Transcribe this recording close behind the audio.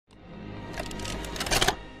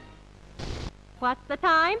What's the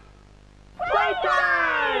time?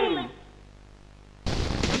 Playtime!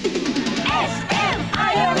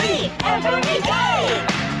 S-M-I-L-E every day!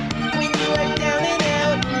 When you are down and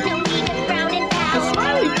out, No need to frown and pout. the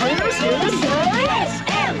smiling critters here to say,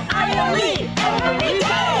 S-M-I-L-E every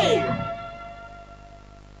day!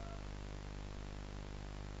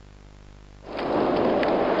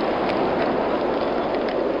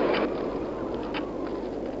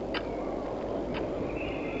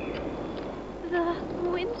 The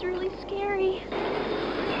wind's really scary.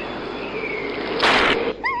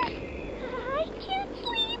 I can't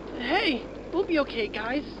sleep. Hey, we'll be okay,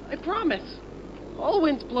 guys. I promise. All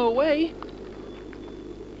winds blow away.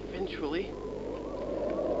 Eventually.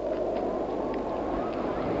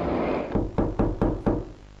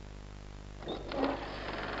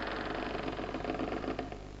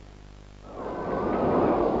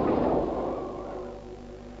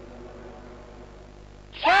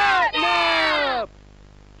 Catnap!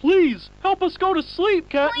 Please, help us go to sleep,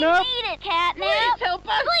 Catnap! We need it, Catnap! Please help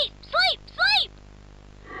us. Sleep, sleep, sleep!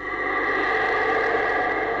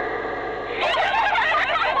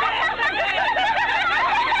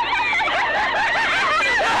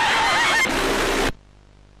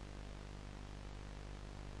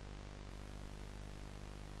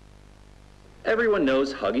 Everyone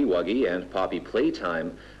knows Huggy Wuggy and Poppy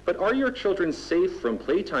Playtime, but are your children safe from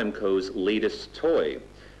Playtime Co.'s latest toy?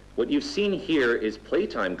 What you've seen here is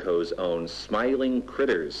Playtime Co.'s own Smiling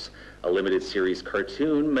Critters, a limited series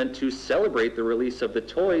cartoon meant to celebrate the release of the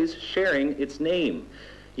toys sharing its name.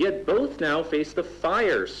 Yet both now face the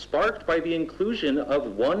fire sparked by the inclusion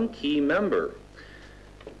of one key member.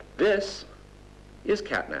 This is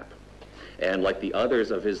Catnap. And like the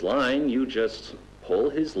others of his line, you just pull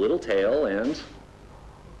his little tail and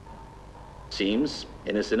seems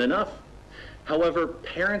innocent enough. However,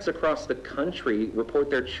 parents across the country report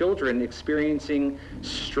their children experiencing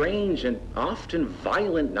strange and often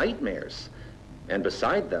violent nightmares. And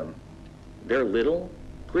beside them, their little,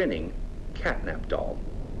 grinning Catnap doll.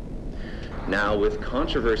 Now, with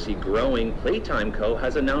controversy growing, Playtime Co.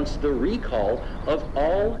 has announced the recall of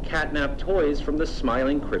all Catnap toys from the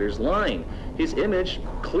Smiling Critters line. His image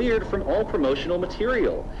cleared from all promotional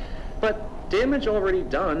material. But damage already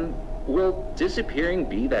done, will disappearing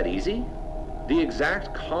be that easy? The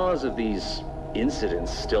exact cause of these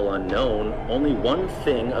incidents still unknown. Only one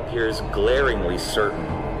thing appears glaringly certain.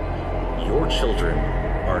 Your children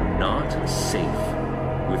are not safe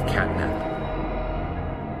with Catnap.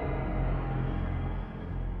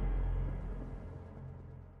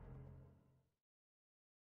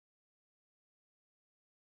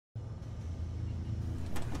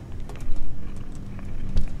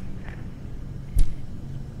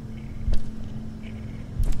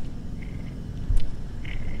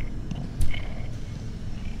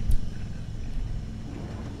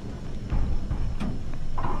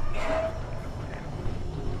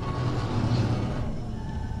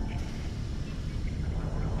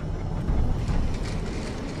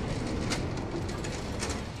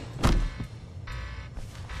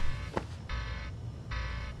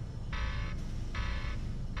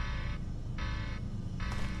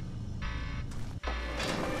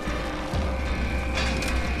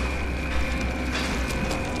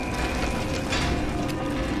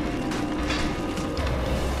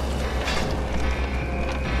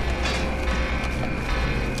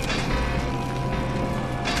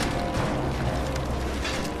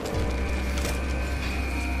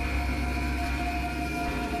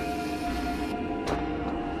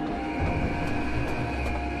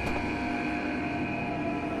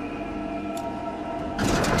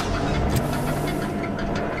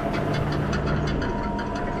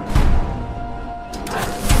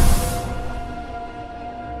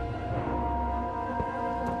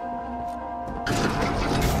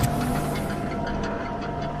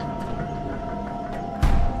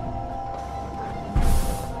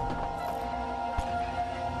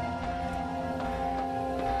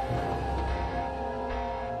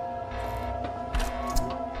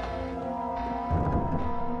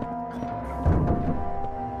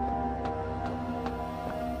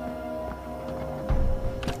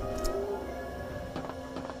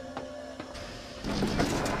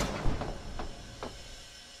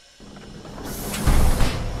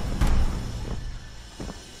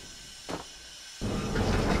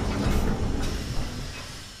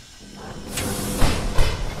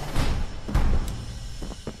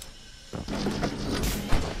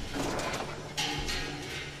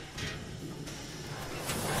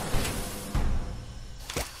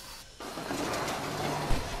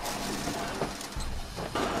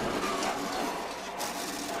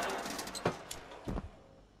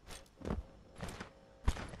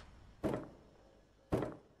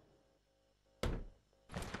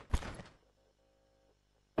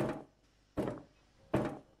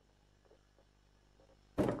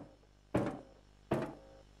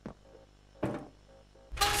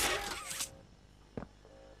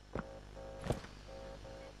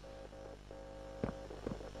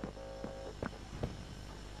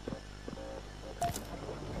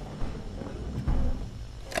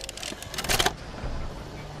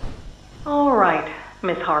 right,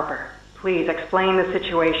 Miss Harper. Please explain the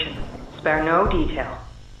situation. Spare no detail.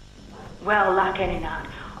 Well, like any night,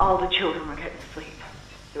 all the children were getting to sleep.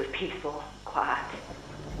 It was peaceful, quiet.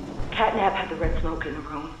 Catnap had the red smoke in the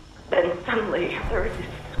room. Then suddenly, there was this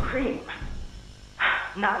scream.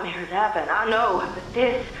 Nightmares happen, I know, but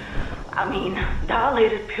this,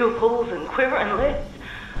 dilated pupils and quivering lips.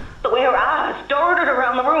 The way her eyes darted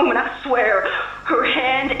around the room, and I swear, her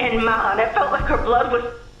hand in mine, it felt like her blood was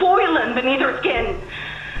boiling beneath her skin.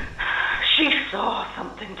 She saw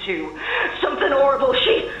something too, something horrible.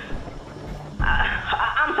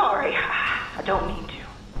 I'm sorry, I don't mean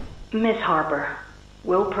to. Miss Harper,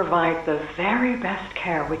 we'll provide the very best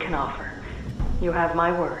care we can offer. You have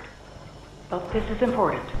my word. But this is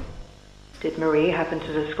important. Did Marie happen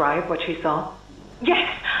to describe what she saw? Yes,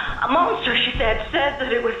 a monster, she said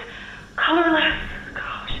that it was colorless.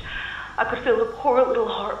 Gosh, I could feel the poor little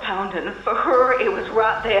heart pounding. For her, it was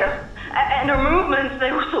right there. And her movements,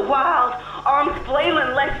 they were so wild. Arms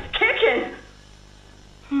flailing, legs kicking.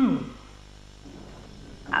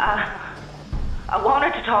 I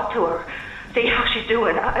wanted to talk to her, see how she's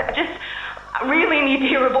doing. I really need to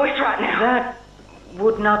hear her voice right now. That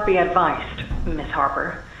would not be advised, Miss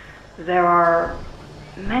Harper. There are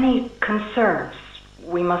many concerns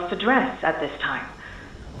we must address at this time.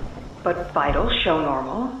 But vitals show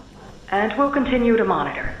normal, and we'll continue to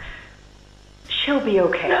monitor. She'll be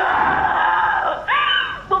okay. No!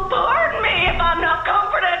 Well, pardon me if I'm not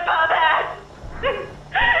comforted by that.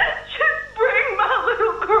 Just bring my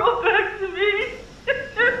little girl back to me.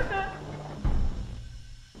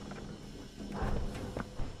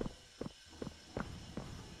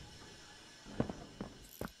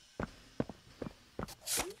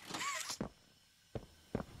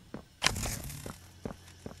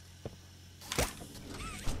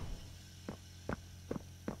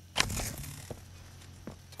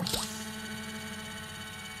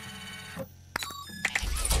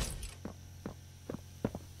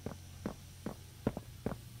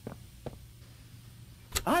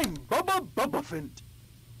 I'm Bubba Bubbaphant.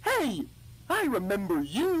 Hey, I remember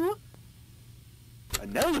you.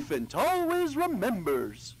 An elephant always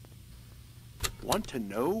remembers. Want to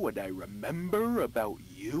know what I remember about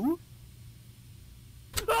you?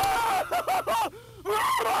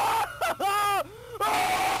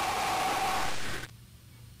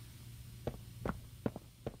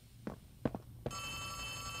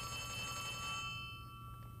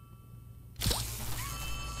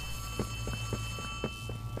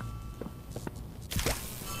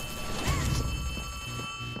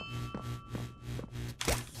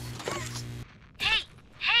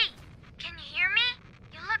 Hey, can you hear me?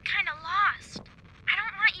 You look kinda lost. I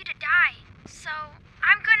don't want you to die, so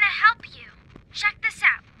I'm gonna help you. Check this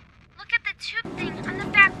out. Look at the tube thing on the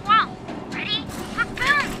back wall. Ready?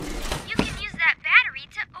 Boom! You can use that battery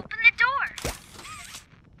to open the door.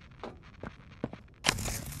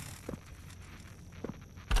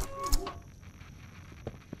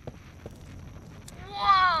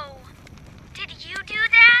 Whoa! Did you do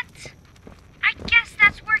that? I guess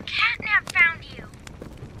that's where Catnap found you.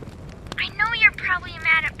 I know you're probably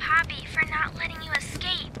mad at Poppy for not letting you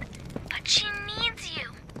escape, but she needs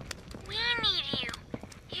you. We need you.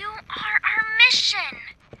 You are our mission.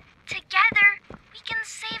 Together, we can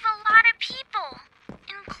save a lot of people,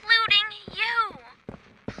 including you.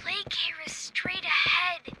 Playcare is straight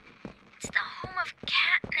ahead. It's the home of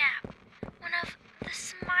Catnap, one of the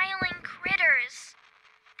smiling critters.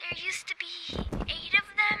 There used to be 8 of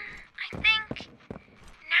them, I think.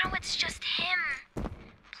 Now it's just him.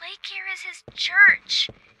 Playcare is his church,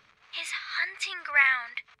 his hunting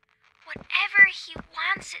ground, whatever he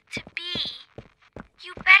wants it to be.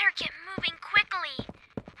 You better get moving quickly.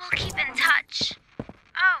 We'll keep in touch.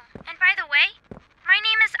 Oh, and by the way, my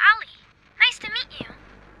name is Ali. Nice to meet you.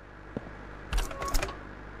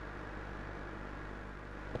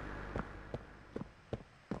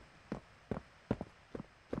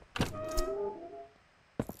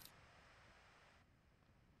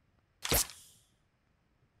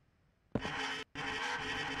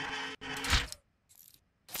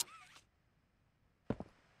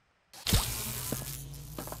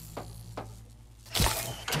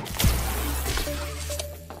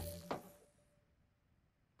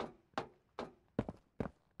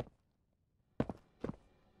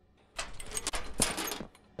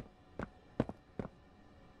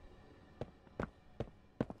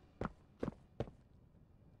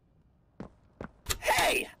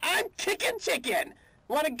 Hey, I'm Chicken.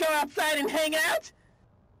 Want to go outside and hang out?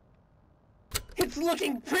 It's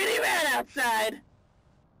looking pretty rad outside.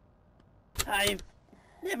 I've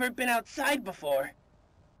never been outside before.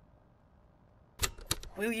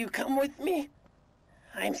 Will you come with me?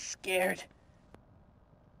 I'm scared.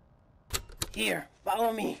 Here,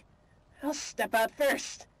 follow me. I'll step out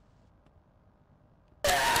first.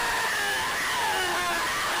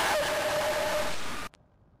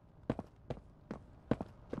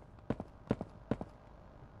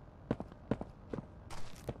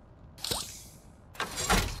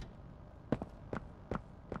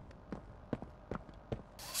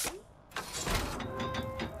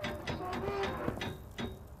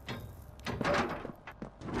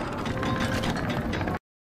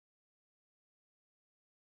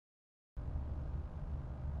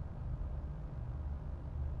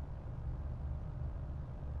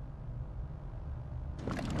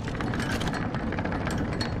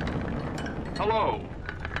 Hello,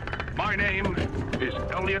 my name is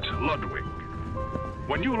Elliot Ludwig.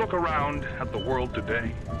 When you look around at the world today,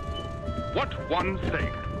 what one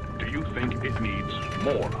thing do you think it needs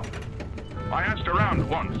more of? I asked around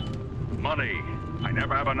once. Money, I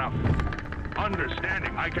never have enough.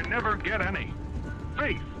 Understanding, I can never get any.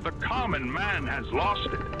 Faith, the common man has lost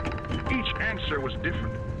it. Each answer was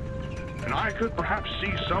different, and I could perhaps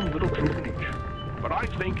see some little truth in each. But I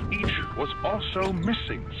think each was also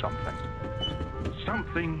missing something.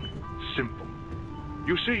 Something simple.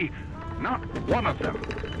 You see, not one of them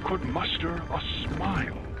could muster a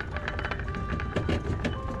smile.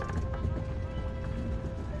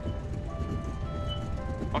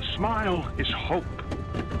 A smile is hope.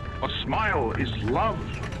 A smile is love.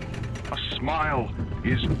 A smile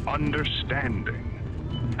is understanding.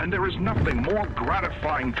 And there is nothing more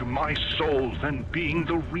gratifying to my soul than being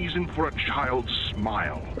the reason for a child's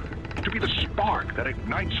smile. To be the spark that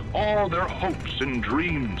ignites all their hopes and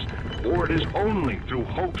dreams. For it is only through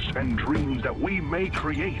hopes and dreams that we may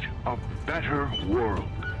create a better world.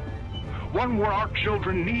 One where our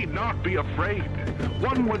children need not be afraid.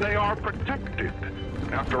 One where they are protected.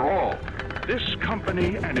 After all, this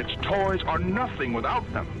company and its toys are nothing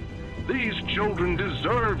without them. These children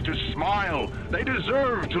deserve to smile. They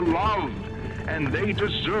deserve to love. And they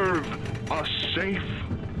deserve a safe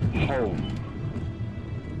home.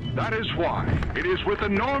 That is why it is with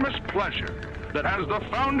enormous pleasure that as the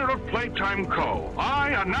founder of Playtime Co., I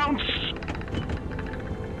announce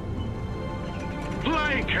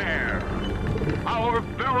Playcare, our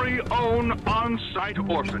very own on-site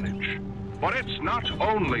orphanage. But it's not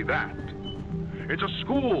only that. It's a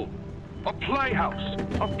school, a playhouse,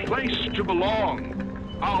 a place to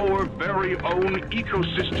belong. Our very own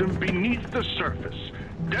ecosystem beneath the surface,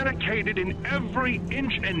 dedicated in every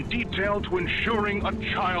inch and detail to ensuring a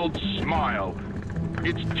child's smile.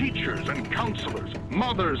 Its teachers and counselors,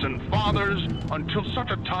 mothers and fathers, until such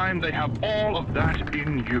a time they have all of that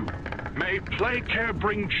in you. May Playcare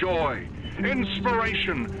bring joy,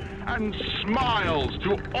 inspiration, and smiles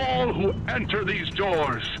to all who enter these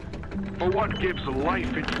doors. For what gives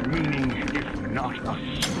life its meaning if not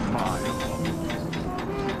a smile?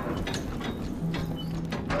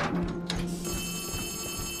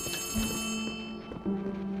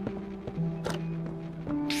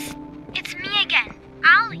 It's me again,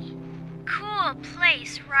 Ollie. Cool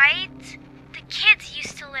place, right? The kids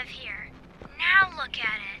used to live here. Now look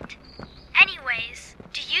at it. Anyways,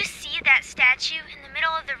 do you see that statue in the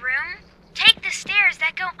middle of the room? Take the stairs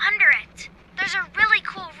that go under it. There's a really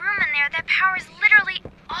cool room in there that powers literally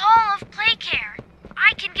all of Playcare.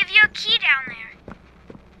 I can give you a key down there.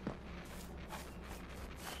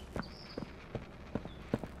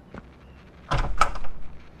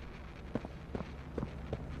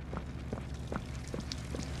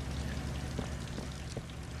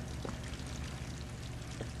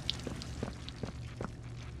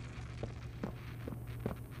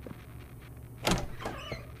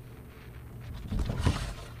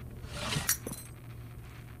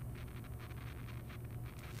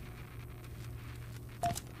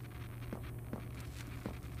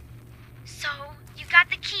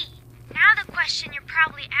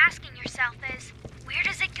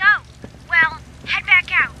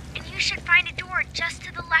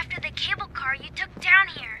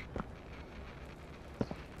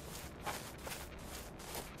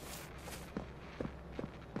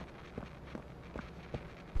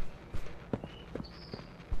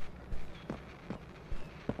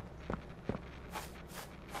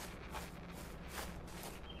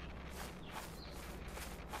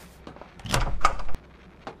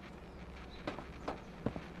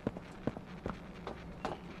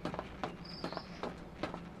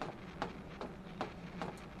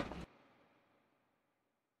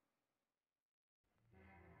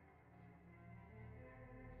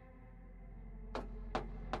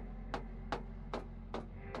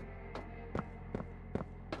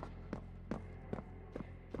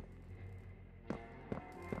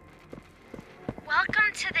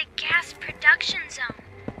 Welcome to the gas production zone,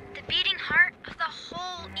 the beating heart of the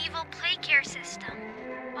whole evil Playcare system.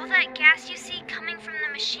 All that gas you see coming from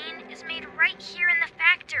the machine is made right here in the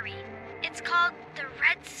factory. It's called the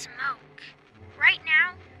red smoke. Right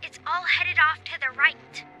now, it's all headed off to the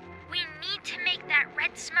right. We need to make that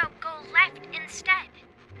red smoke go left instead.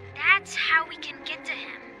 That's how we can get to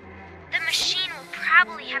him. The machine will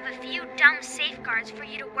probably have a few dumb safeguards for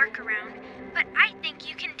you to work around, but I think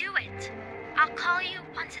you can do it. I'll call you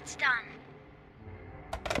once it's done.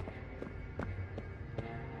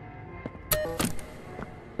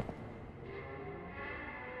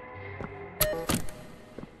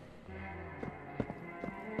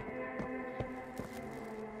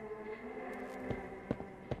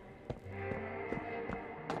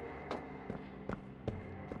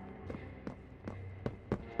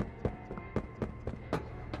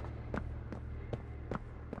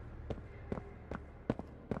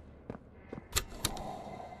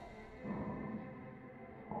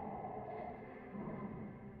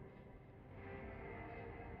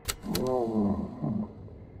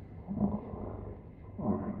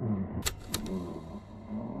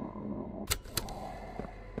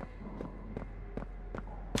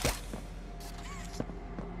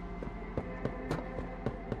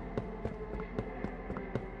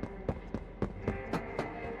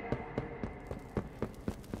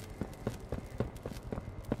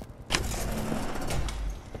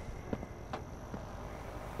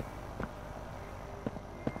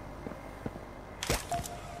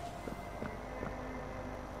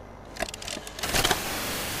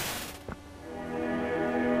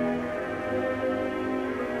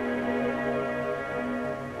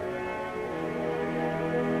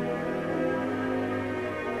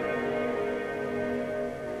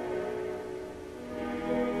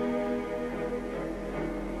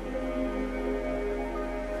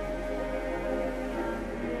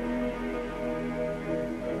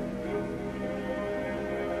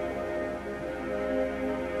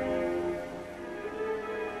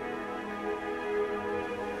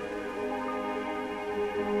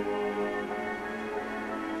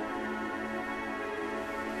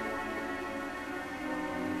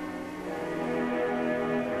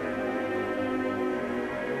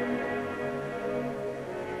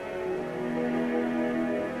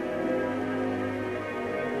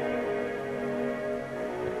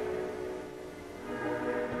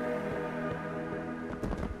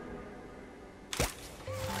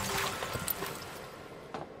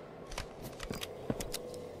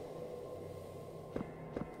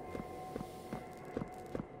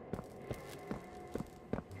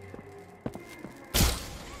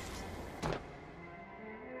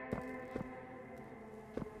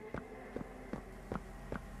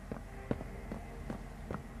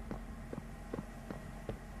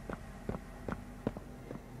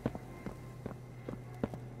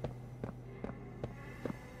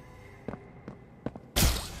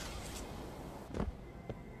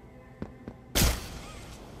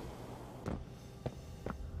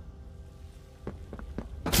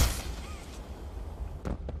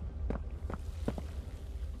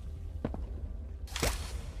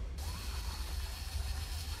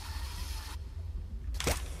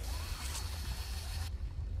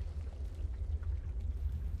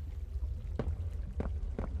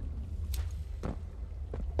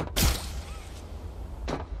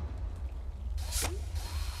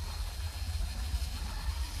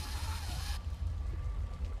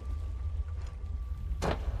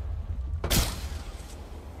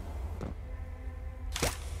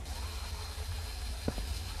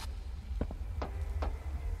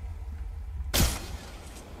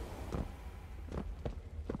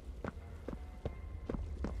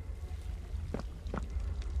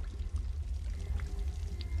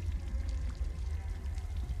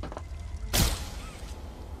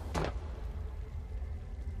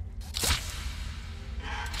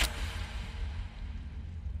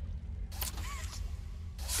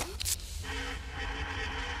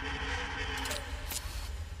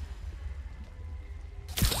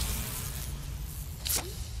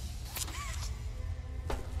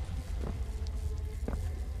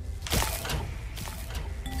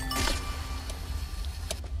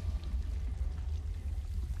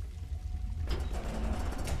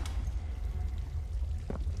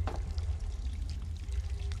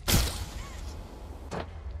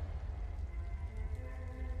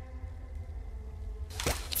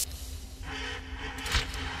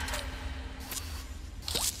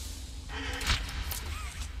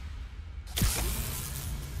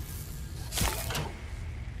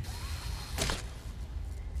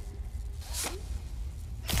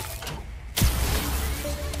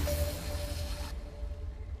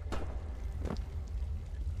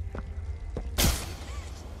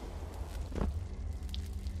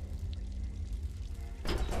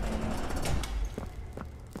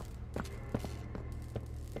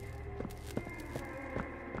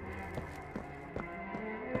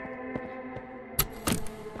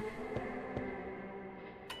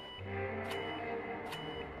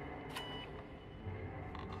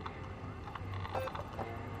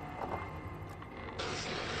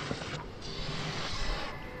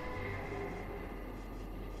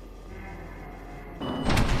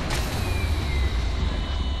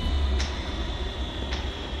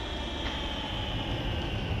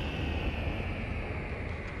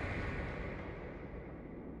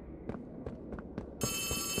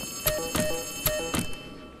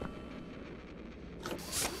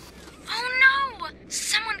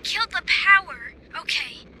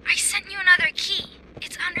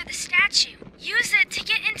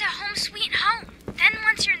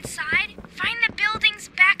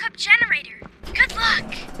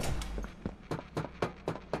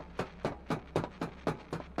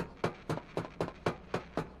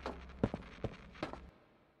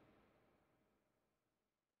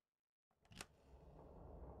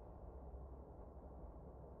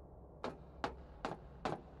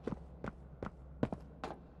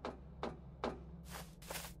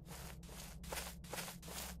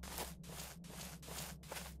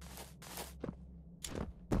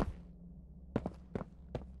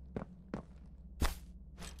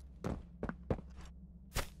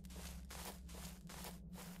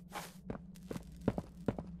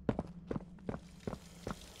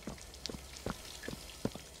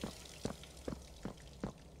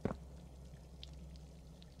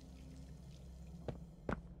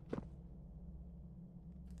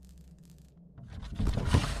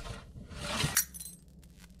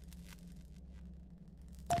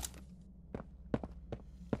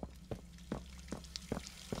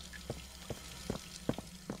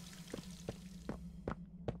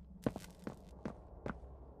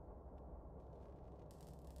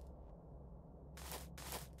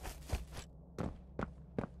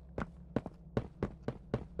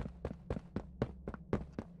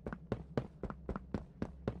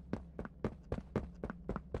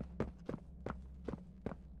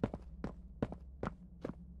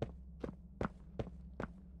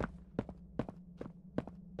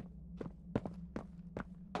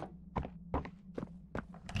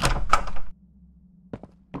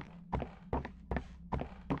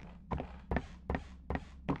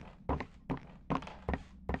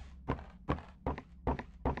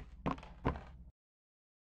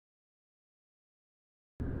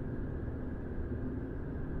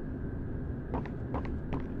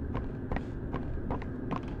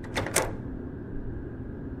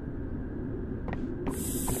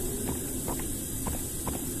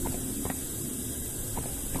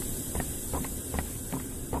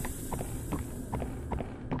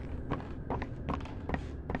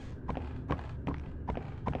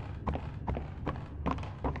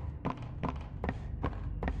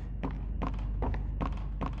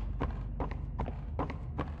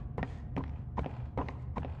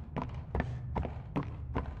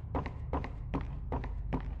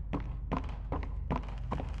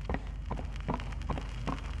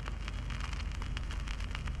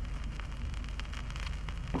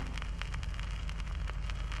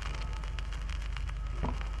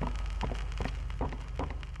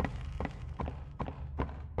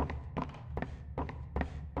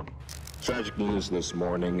 Tragic news this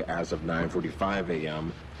morning. As of 9:45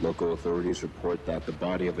 a.m., local authorities report that the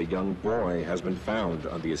body of a young boy has been found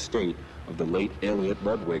on the estate of the late Elliot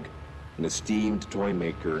Ludwig, an esteemed toy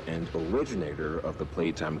maker and originator of the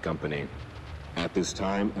Playtime company. At this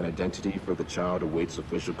time, an identity for the child awaits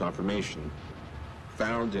official confirmation.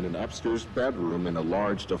 Found in an upstairs bedroom in a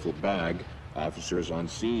large duffel bag, officers on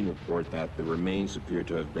scene report that the remains appear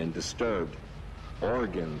to have been disturbed.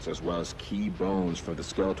 Organs, as well as key bones from the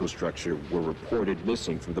skeletal structure, were reported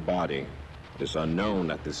missing from the body. It is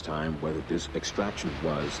unknown at this time whether this extraction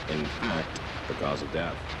was, in fact, the cause of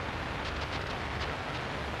death.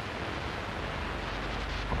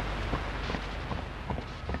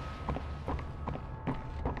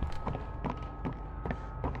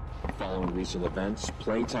 Following recent events,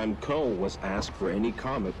 Playtime Co. was asked for any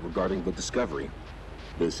comment regarding the discovery.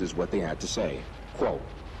 This is what they had to say. Quote,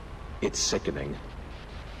 "It's sickening.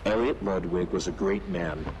 Elliot Ludwig was a great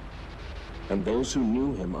man, and those who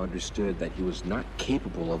knew him understood that he was not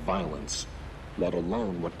capable of violence, let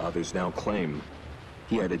alone what others now claim.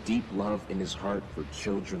 He had a deep love in his heart for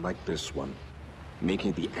children like this one,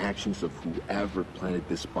 making the actions of whoever planted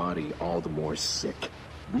this body all the more sick.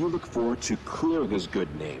 We look forward to clearing his good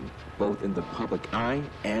name, both in the public eye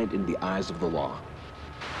and in the eyes of the law."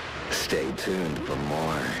 Stay tuned for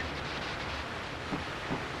more.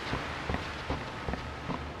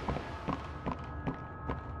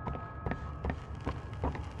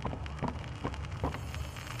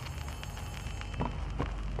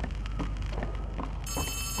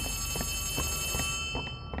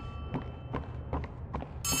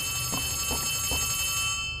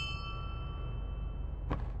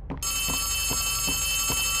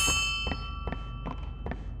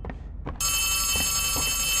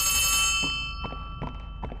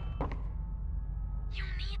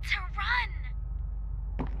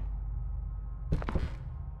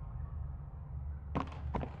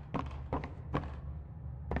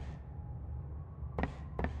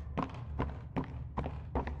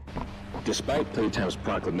 Despite Playtime's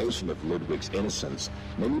proclamation of Ludwig's innocence,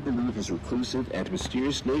 many believe his reclusive and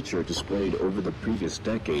mysterious nature displayed over the previous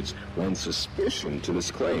decades lends suspicion to this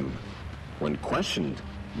claim. When questioned,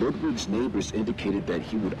 Ludwig's neighbors indicated that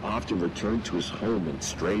he would often return to his home in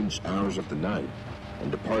strange hours of the night and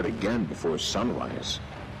depart again before sunrise.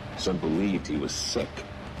 Some believed he was sick.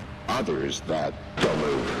 Others that,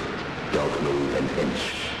 don't move an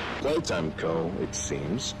inch. Playtime Co., it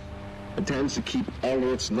seems, intends to keep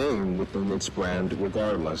Elliot's name within its brand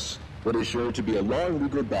regardless. What is sure to be a long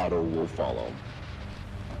legal battle will follow.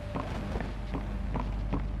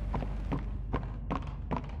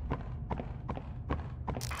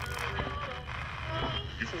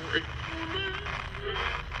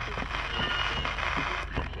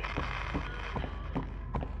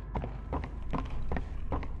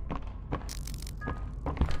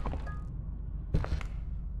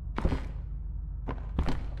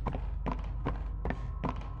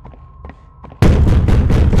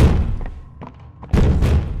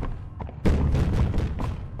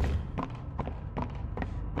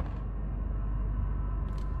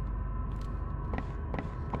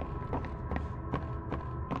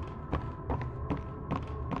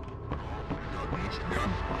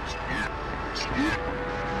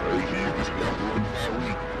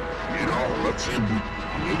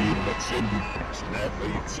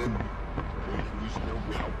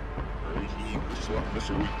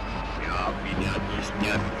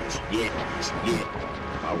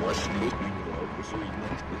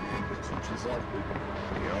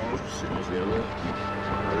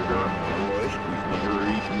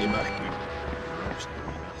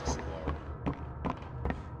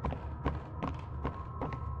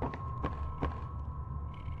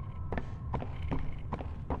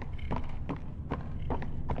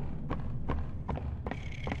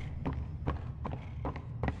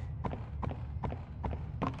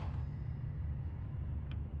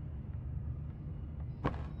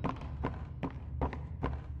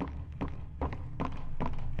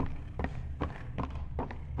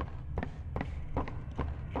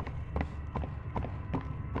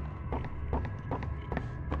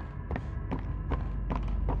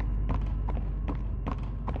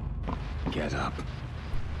 Get up.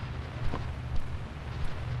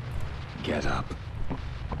 Get up.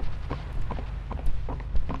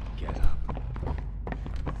 Get up.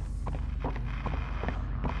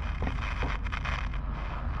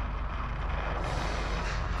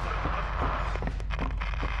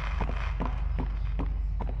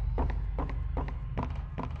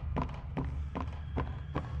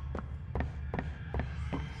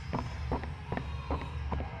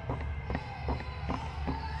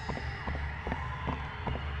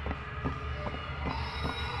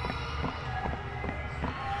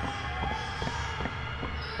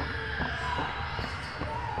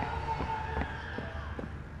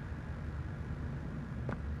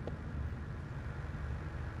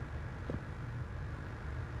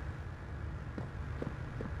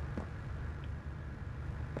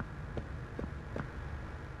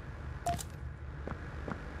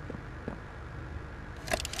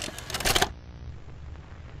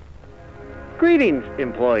 Greetings,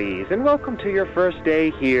 employees, and welcome to your first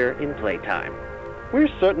day here in Playtime. We're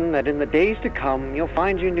certain that in the days to come, you'll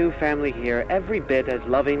find your new family here every bit as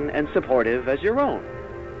loving and supportive as your own.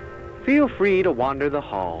 Feel free to wander the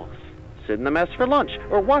halls, sit in the mess for lunch,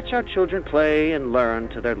 or watch our children play and learn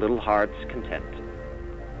to their little hearts' content.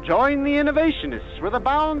 Join the innovationists, where the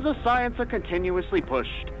bounds of science are continuously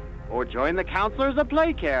pushed, or join the counselors of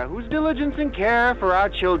Playcare, whose diligence and care for our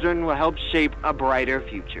children will help shape a brighter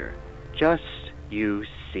future. Just you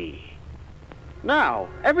see. Now,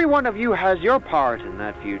 every one of you has your part in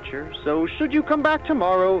that future, so should you come back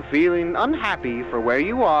tomorrow feeling unhappy for where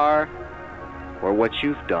you are or what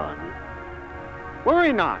you've done,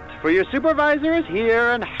 worry not, for your supervisor is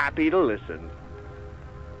here and happy to listen.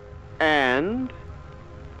 And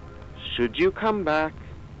should you come back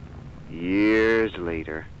years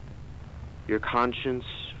later, your conscience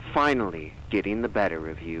finally getting the better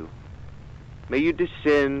of you, may you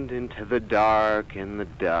descend into the dark and the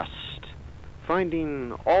dust,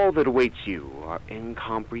 finding all that awaits you are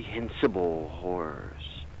incomprehensible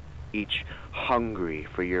horrors, each hungry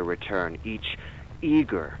for your return, each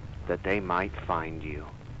eager that they might find you.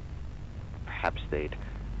 Perhaps they'd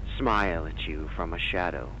smile at you from a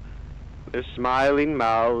shadow, their smiling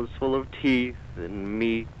mouths full of teeth and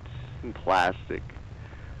meat and plastic,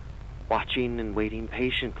 watching and waiting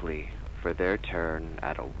patiently for their turn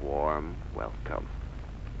at a warm welcome.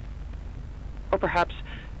 Or perhaps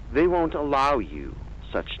they won't allow you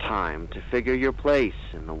such time to figure your place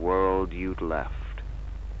in the world you'd left,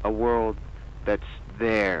 a world that's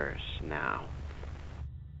theirs now.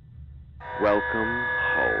 Welcome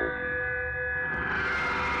home.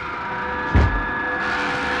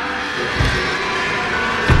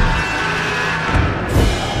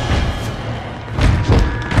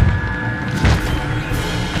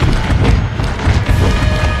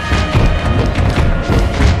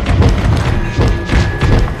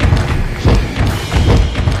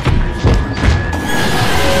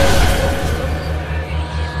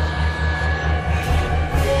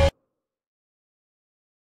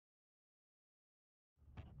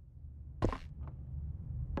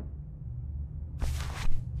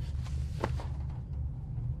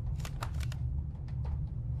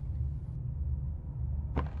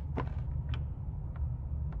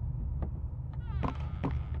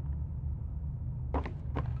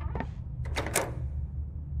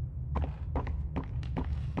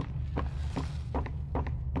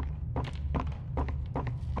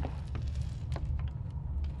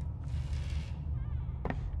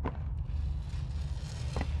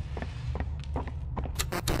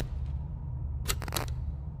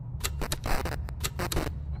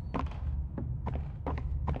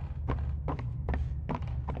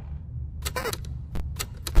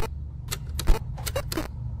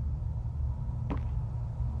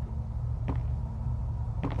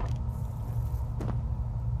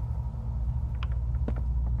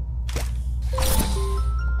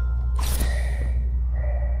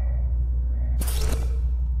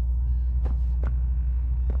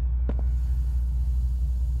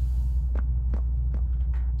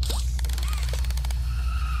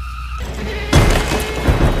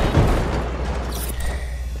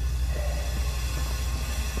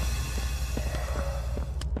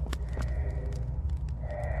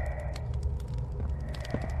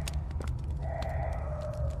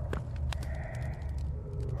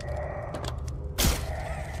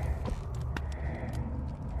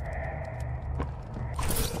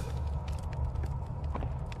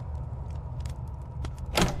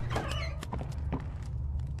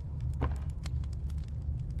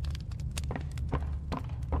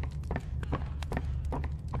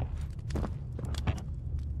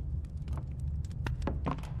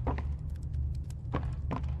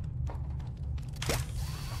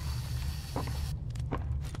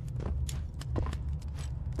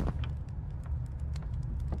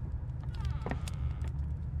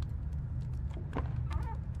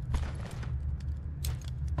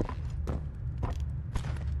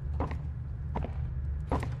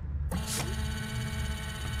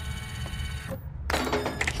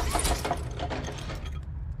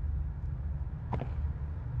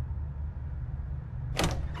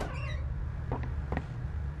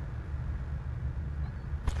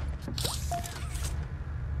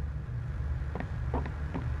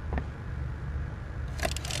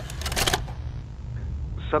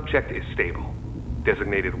 Subject is stable.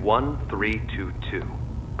 Designated 1322.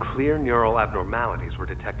 Clear neural abnormalities were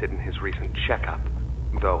detected in his recent checkup.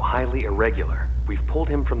 Though highly irregular, we've pulled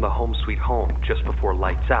him from the home sweet home just before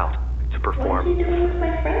lights out to perform... What are you doing with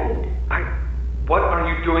my friend? What are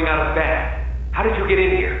you doing out of bed? How did you get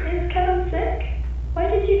in here? Is Kevin sick? Why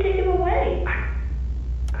did you take him away?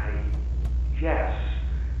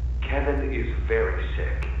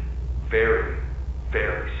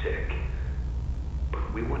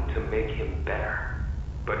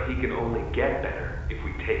 can only get better if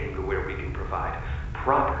we take him to where we can provide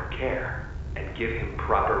proper care and give him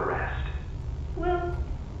proper rest. Well,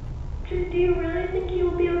 do you really think he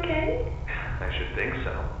will be okay? I should think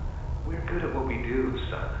so. We're good at what we do,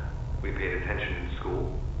 son. We paid attention in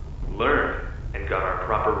school, learned, and got our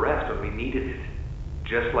proper rest when we needed it.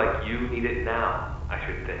 Just like you need it now, I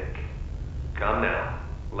should think. Come now,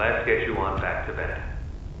 let's get you on back to bed.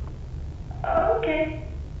 Okay.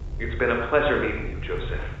 It's been a pleasure meeting you,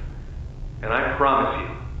 Joseph. And I promise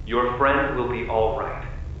you, your friend will be all right.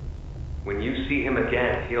 When you see him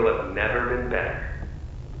again, he'll have never been better.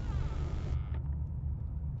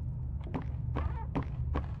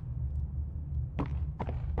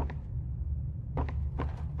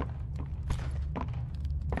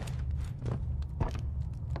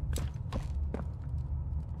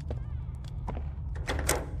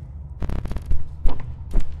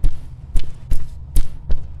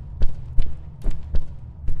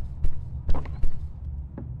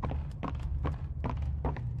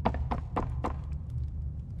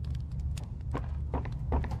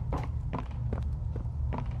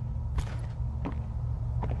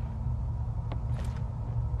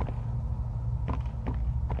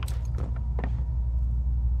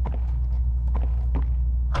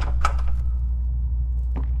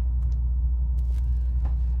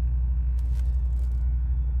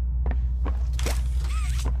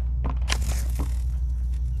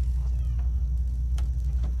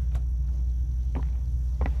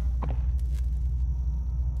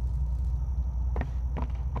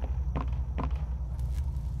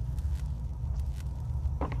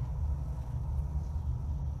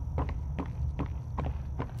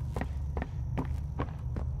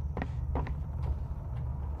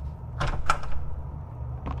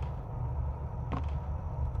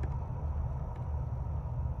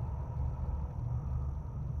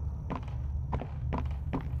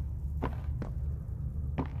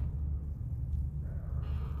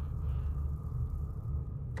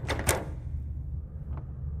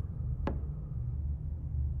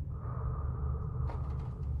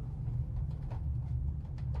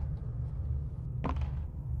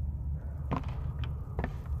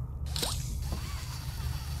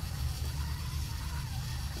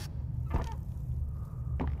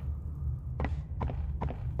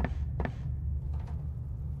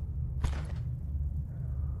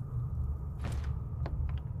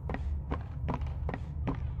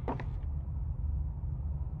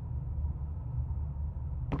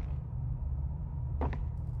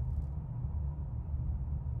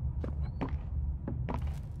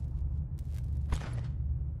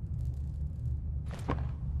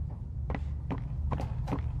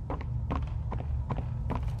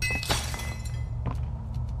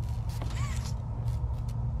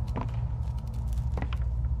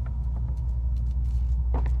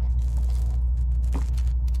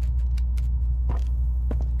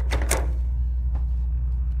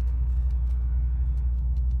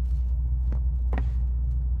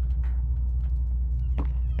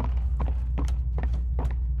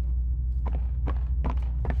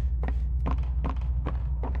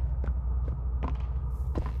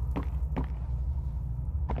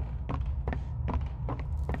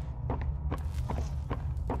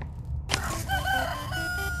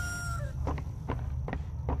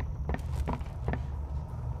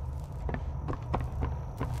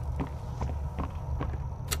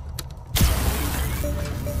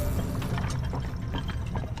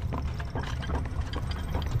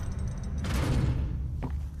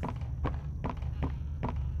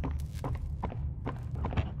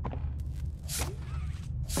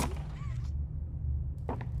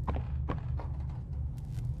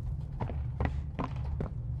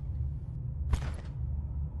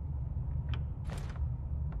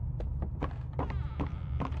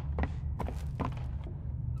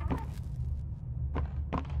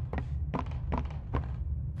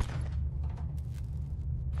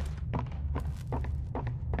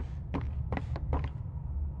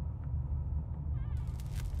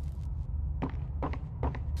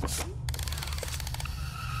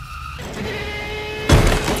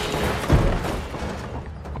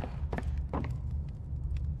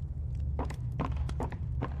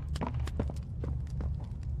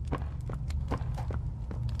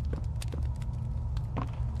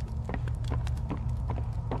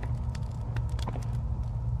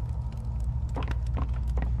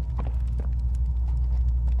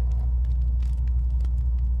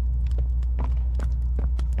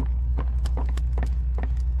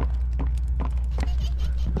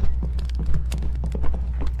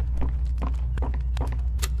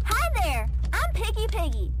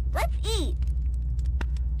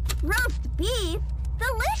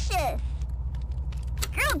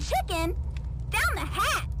 chicken down the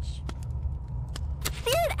hatch.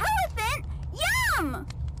 Seared elephant, yum!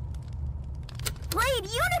 Played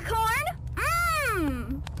unicorn,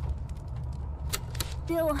 mmm!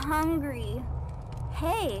 Still hungry.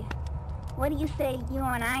 Hey, what do you say you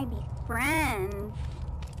and I be friends?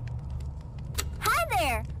 Hi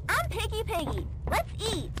there, I'm Piggy Piggy. Let's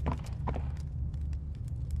eat.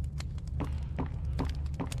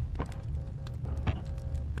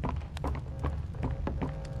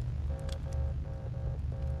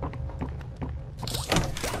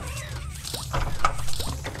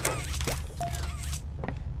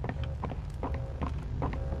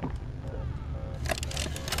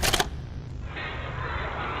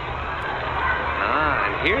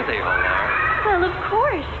 Here they all are. Well, of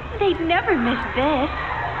course. They'd never miss this.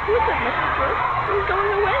 Who's that, Mrs. Brooks? Who's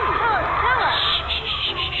going away? Tell us.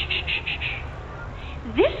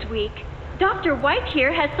 This week, Dr. White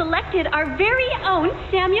here has selected our very own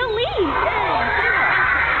Samuel Lee.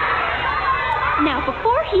 Now,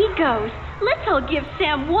 before he goes, let's all give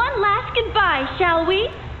Sam one last goodbye, shall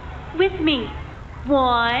we? With me.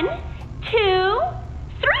 1, 2,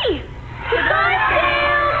 3. Goodbye,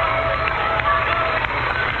 Sam!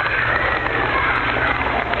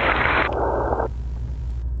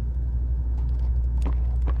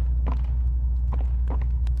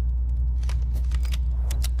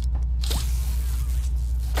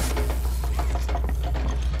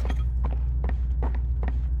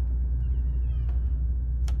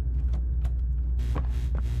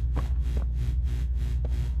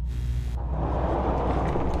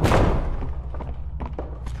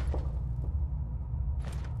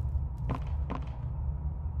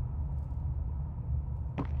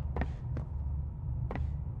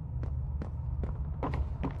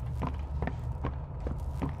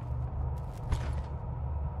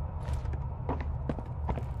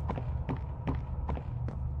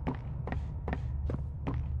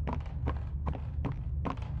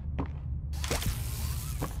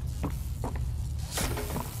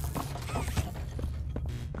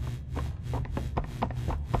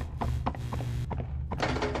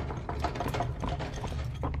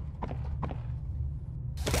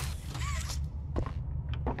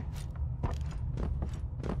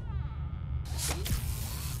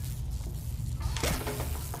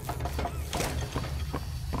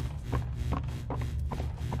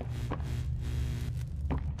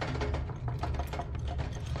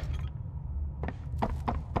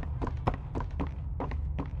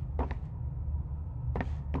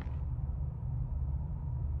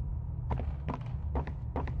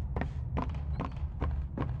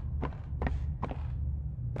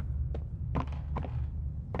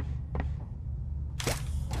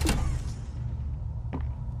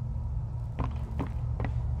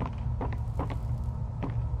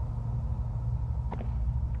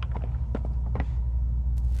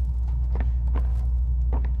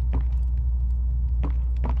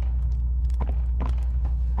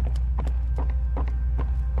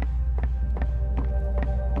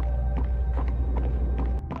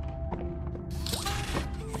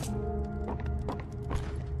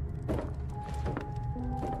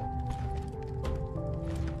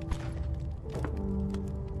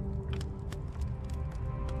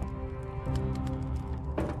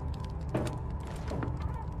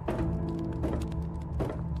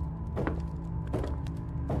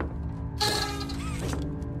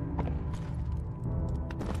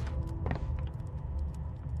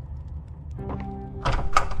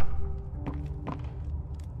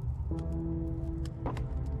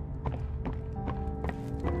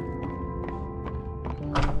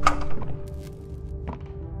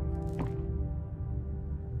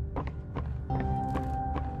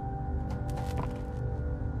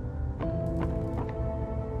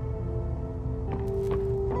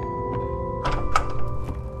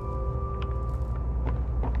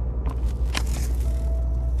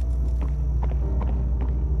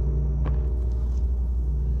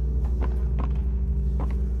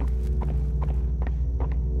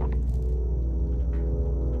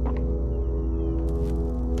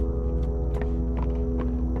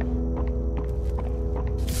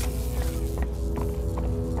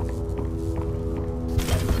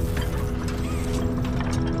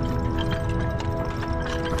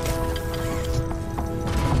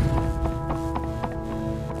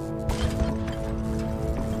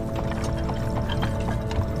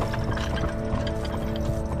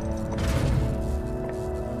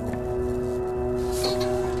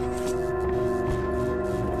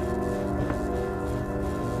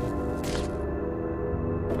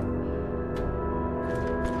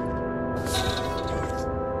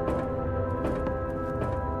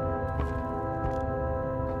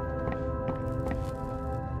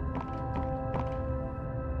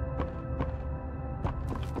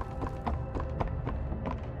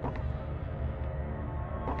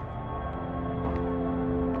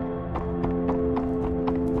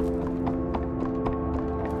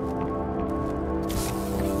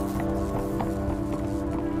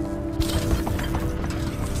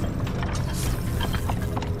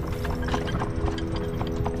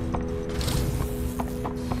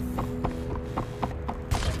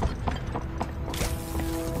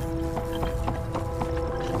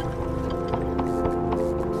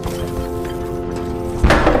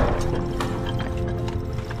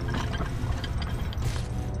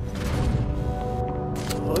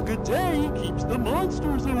 keeps the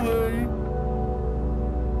monsters away.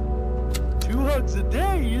 2 hugs a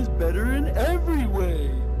day is better in every way.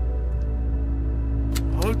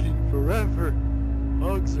 Hugging forever.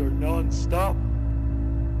 Hugs are non-stop.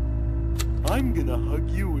 I'm gonna hug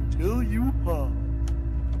you until you pop.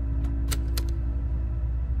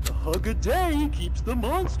 A hug a day keeps the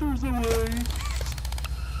monsters away.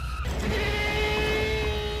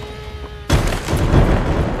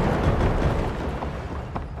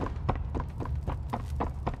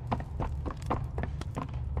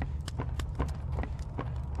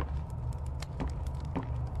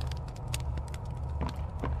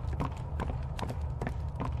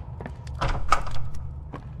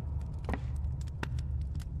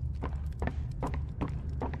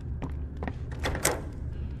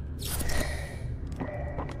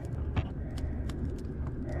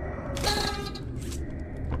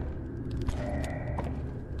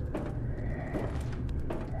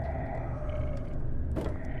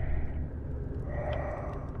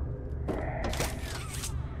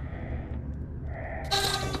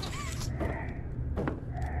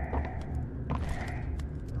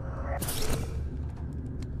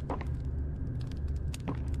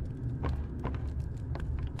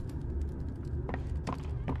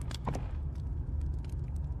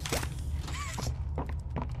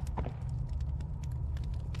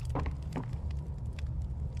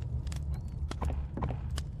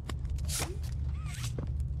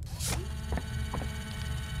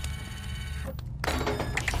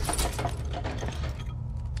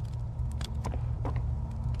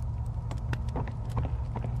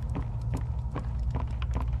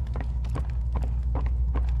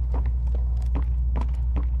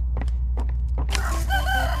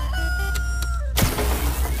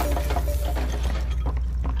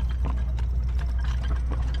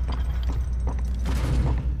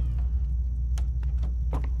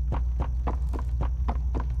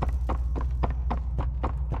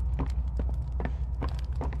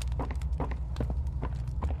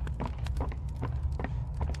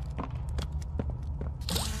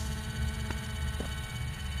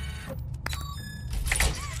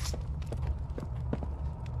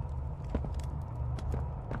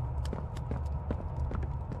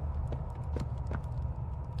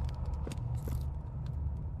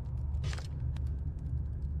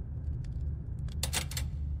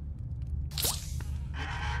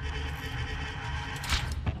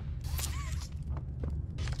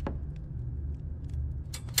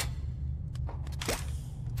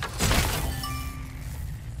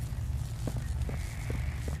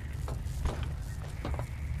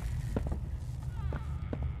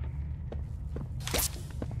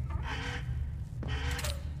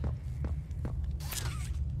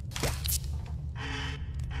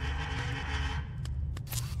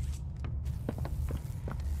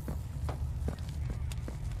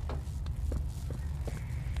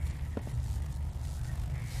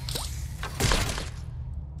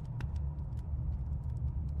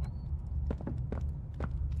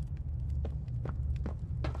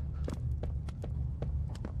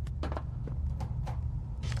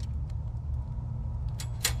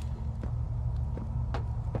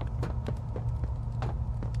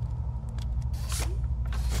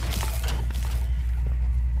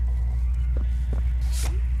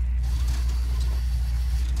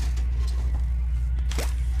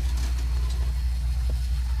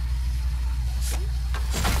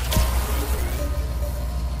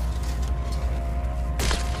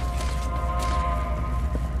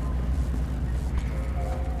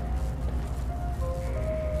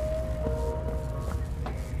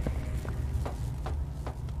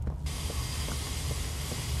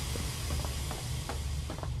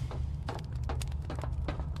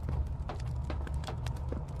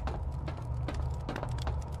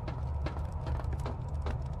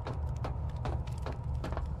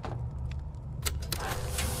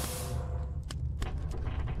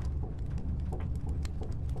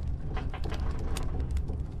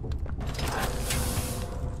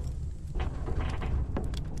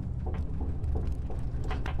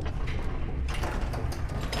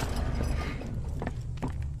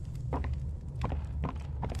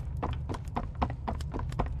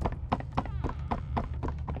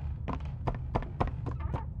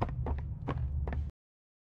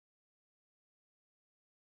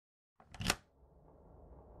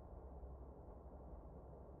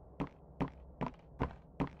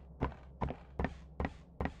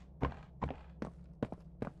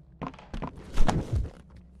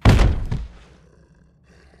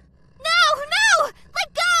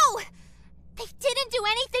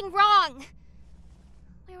 wrong.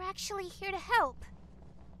 We're actually here to help.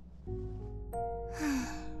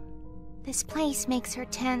 This place makes her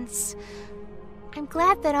tense. I'm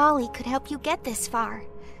glad that Ollie could help you get this far.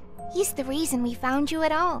 He's the reason we found you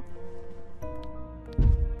at all.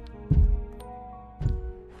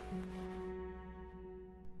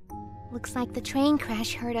 Looks like the train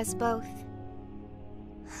crash hurt us both.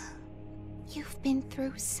 You've been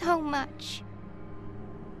through so much.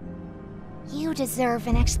 You deserve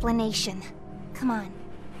an explanation. Come on.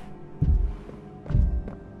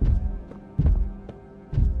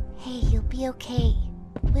 Hey, you'll be okay.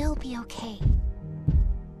 We'll be okay.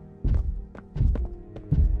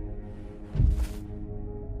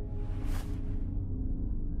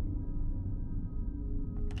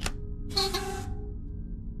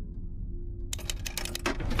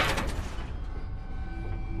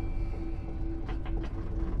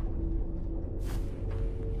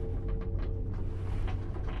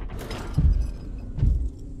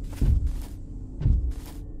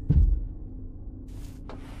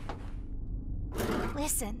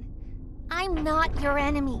 Listen, I'm not your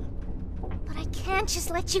enemy, but I can't just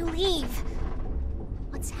let you leave.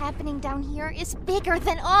 What's happening down here is bigger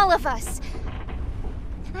than all of us,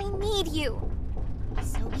 and I need you,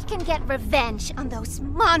 so we can get revenge on those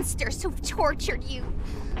monsters who've tortured you,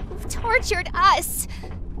 who've tortured us.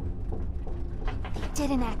 They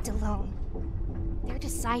didn't act alone. They're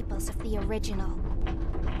disciples of the original,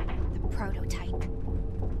 the prototype.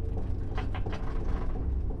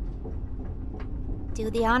 Do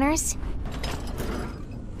the honors?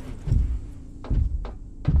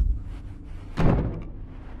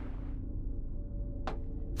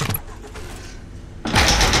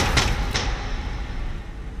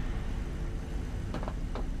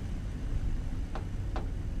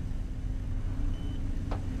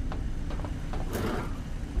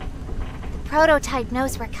 The prototype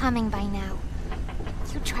knows we're coming by now.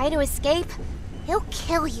 If you try to escape, he'll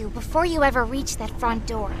kill you before you ever reach that front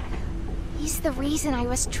door. He's the reason I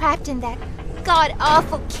was trapped in that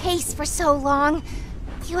god-awful case for so long.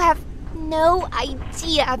 You have no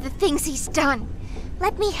idea the things he's done.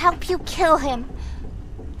 Let me help you kill him.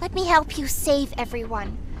 Let me help you save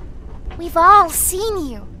everyone. We've all seen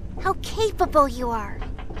you, how capable you are.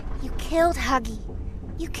 You killed Huggy.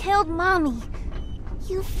 You killed Mommy.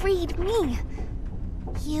 You freed me.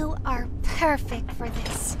 You are perfect for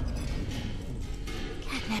this.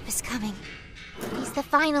 Catnap is coming. He's the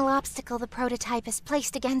final obstacle the prototype has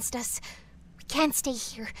placed against us. We can't stay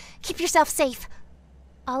here. Keep yourself safe.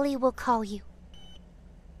 Ollie will call you.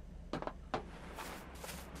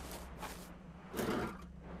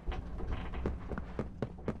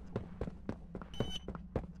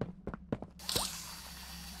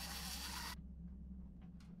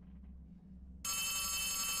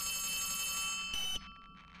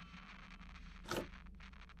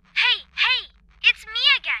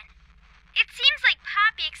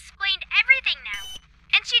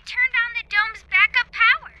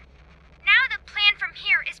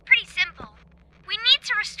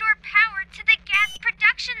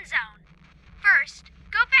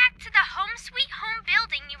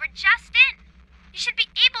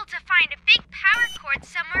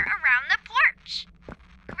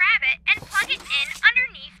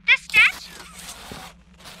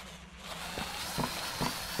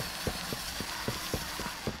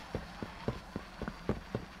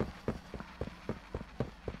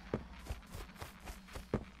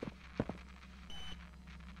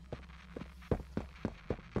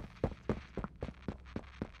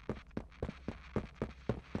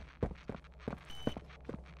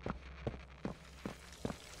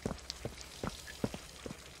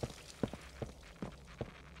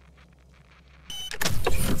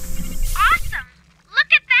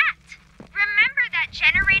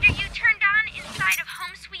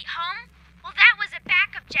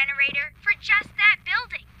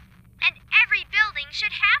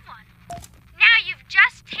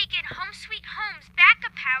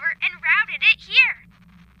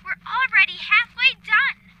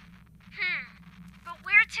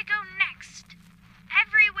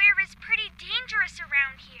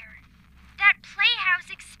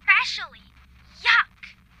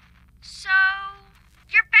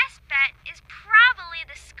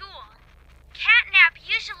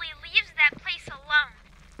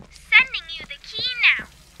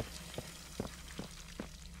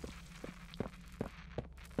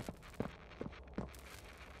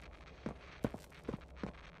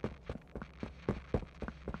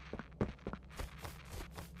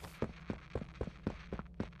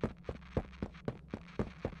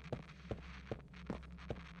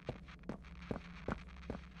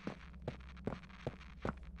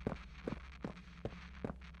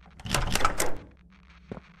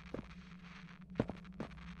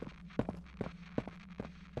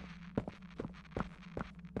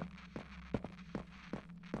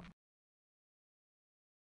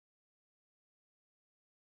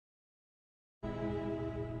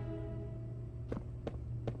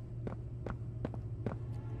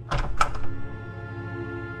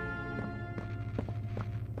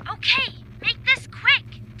 Okay, make this quick.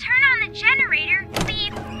 Turn on the generator,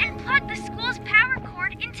 leave, and plug the school's power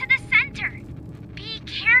cord into the center. Be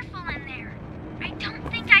careful in there. I don't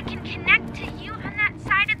think I can connect to you on that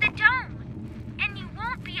side of the dome. And you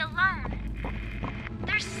won't be alone.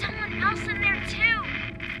 There's someone else in there too.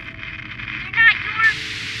 They're not your...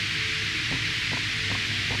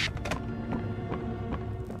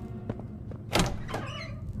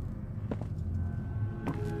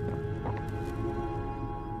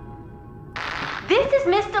 This is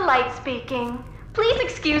Miss Delight speaking. Please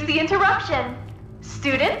excuse the interruption.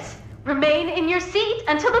 Students, remain in your seat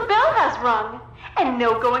until the bell has rung. And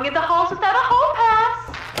no going in the halls without a hall pass.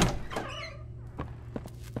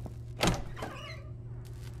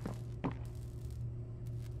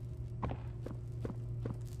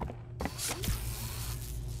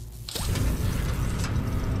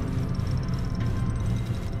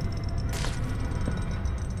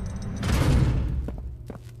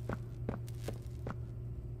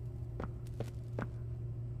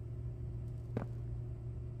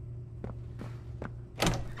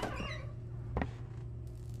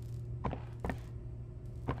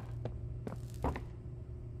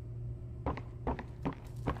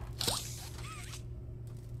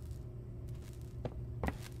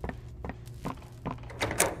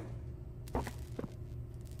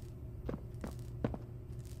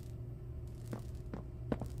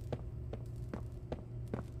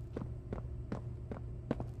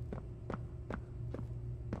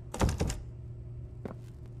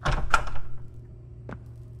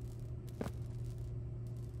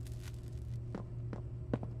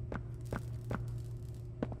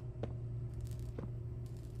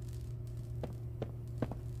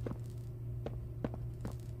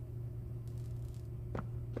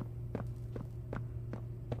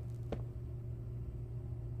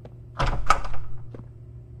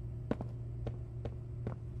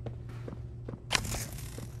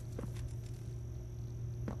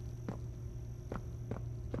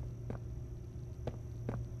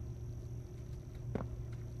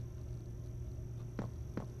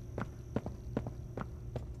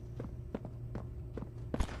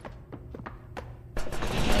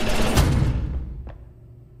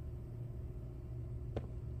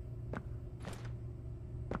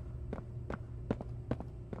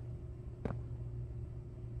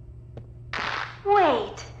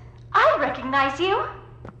 Wait, I recognize you.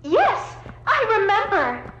 Yes, I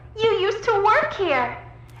remember. You used to work here.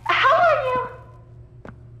 How are you?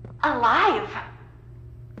 Alive.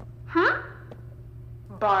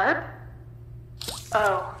 Barb?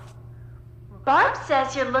 Oh. Barb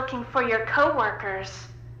says you're looking for your co-workers.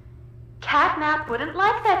 Catnap wouldn't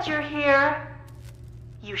like that you're here.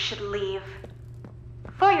 You should leave.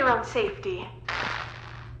 For your own safety.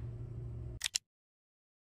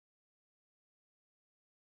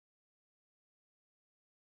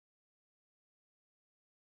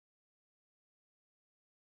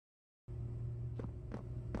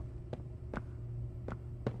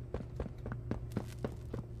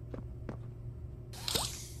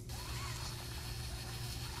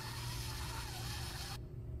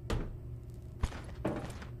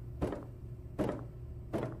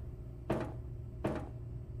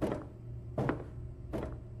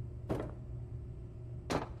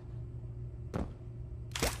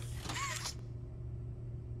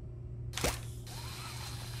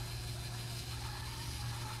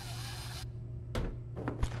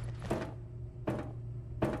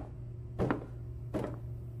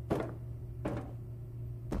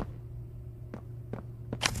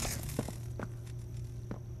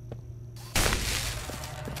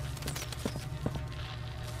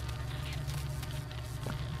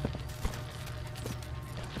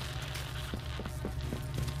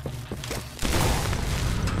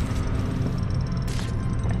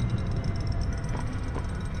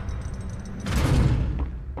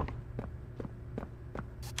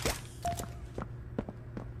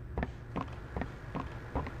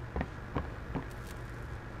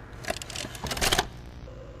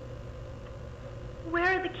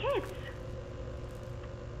 Where are the kids?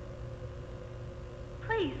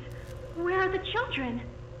 Please, where are the children?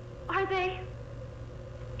 Are they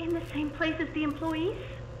in the same place as the employees?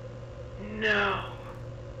 No.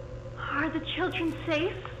 Are the children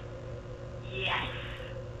safe? Yes.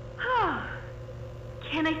 Oh.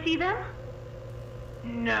 Can I see them?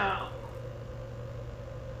 No.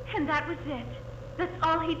 And that was it. That's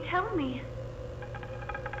all he'd tell me.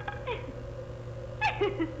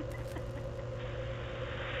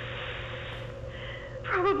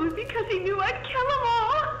 Probably because he knew I'd kill them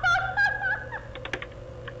all.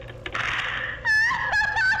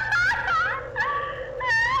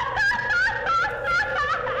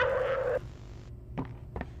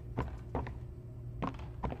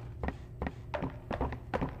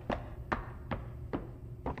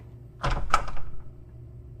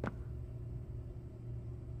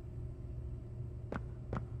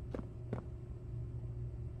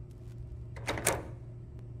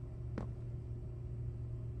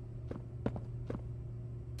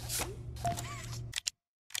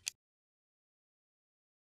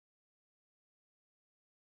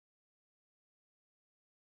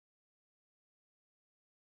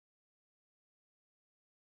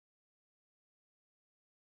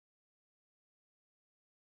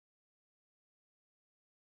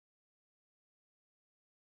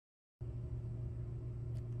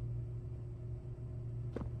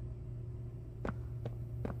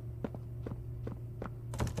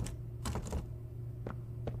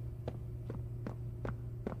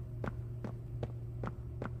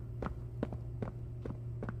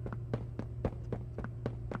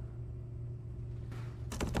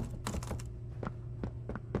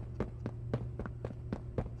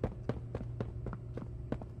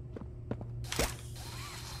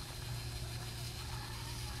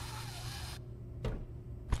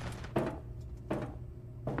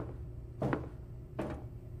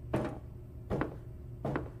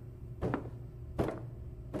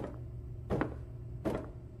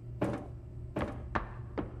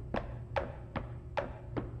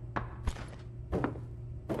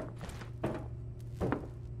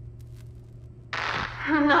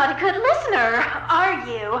 good listener, are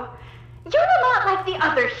you? You're a lot like the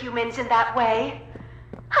other humans in that way.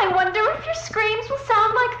 I wonder if your screams will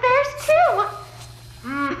sound like theirs too.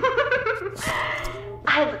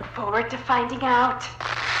 I look forward to finding out.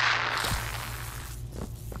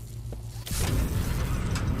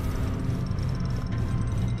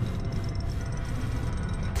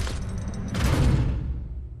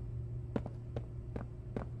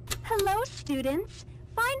 Hello, students.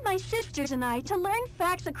 Find my sisters and I to learn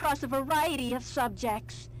facts across a variety of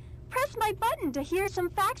subjects. Press my button to hear some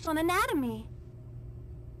facts on anatomy.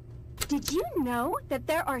 Did you know that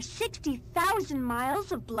there are 60,000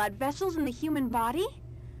 miles of blood vessels in the human body?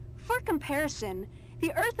 For comparison,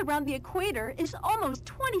 the Earth around the equator is almost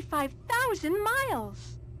 25,000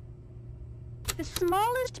 miles. The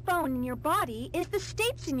smallest bone in your body is the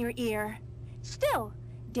stapes in your ear. Still,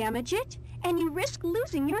 damage it, and you risk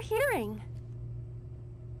losing your hearing.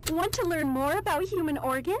 Want to learn more about human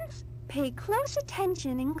organs? Pay close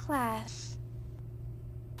attention in class.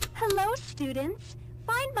 Hello, students.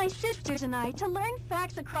 Find my sisters and I to learn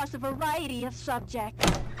facts across a variety of subjects.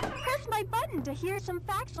 Press my button to hear some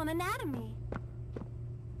facts on anatomy.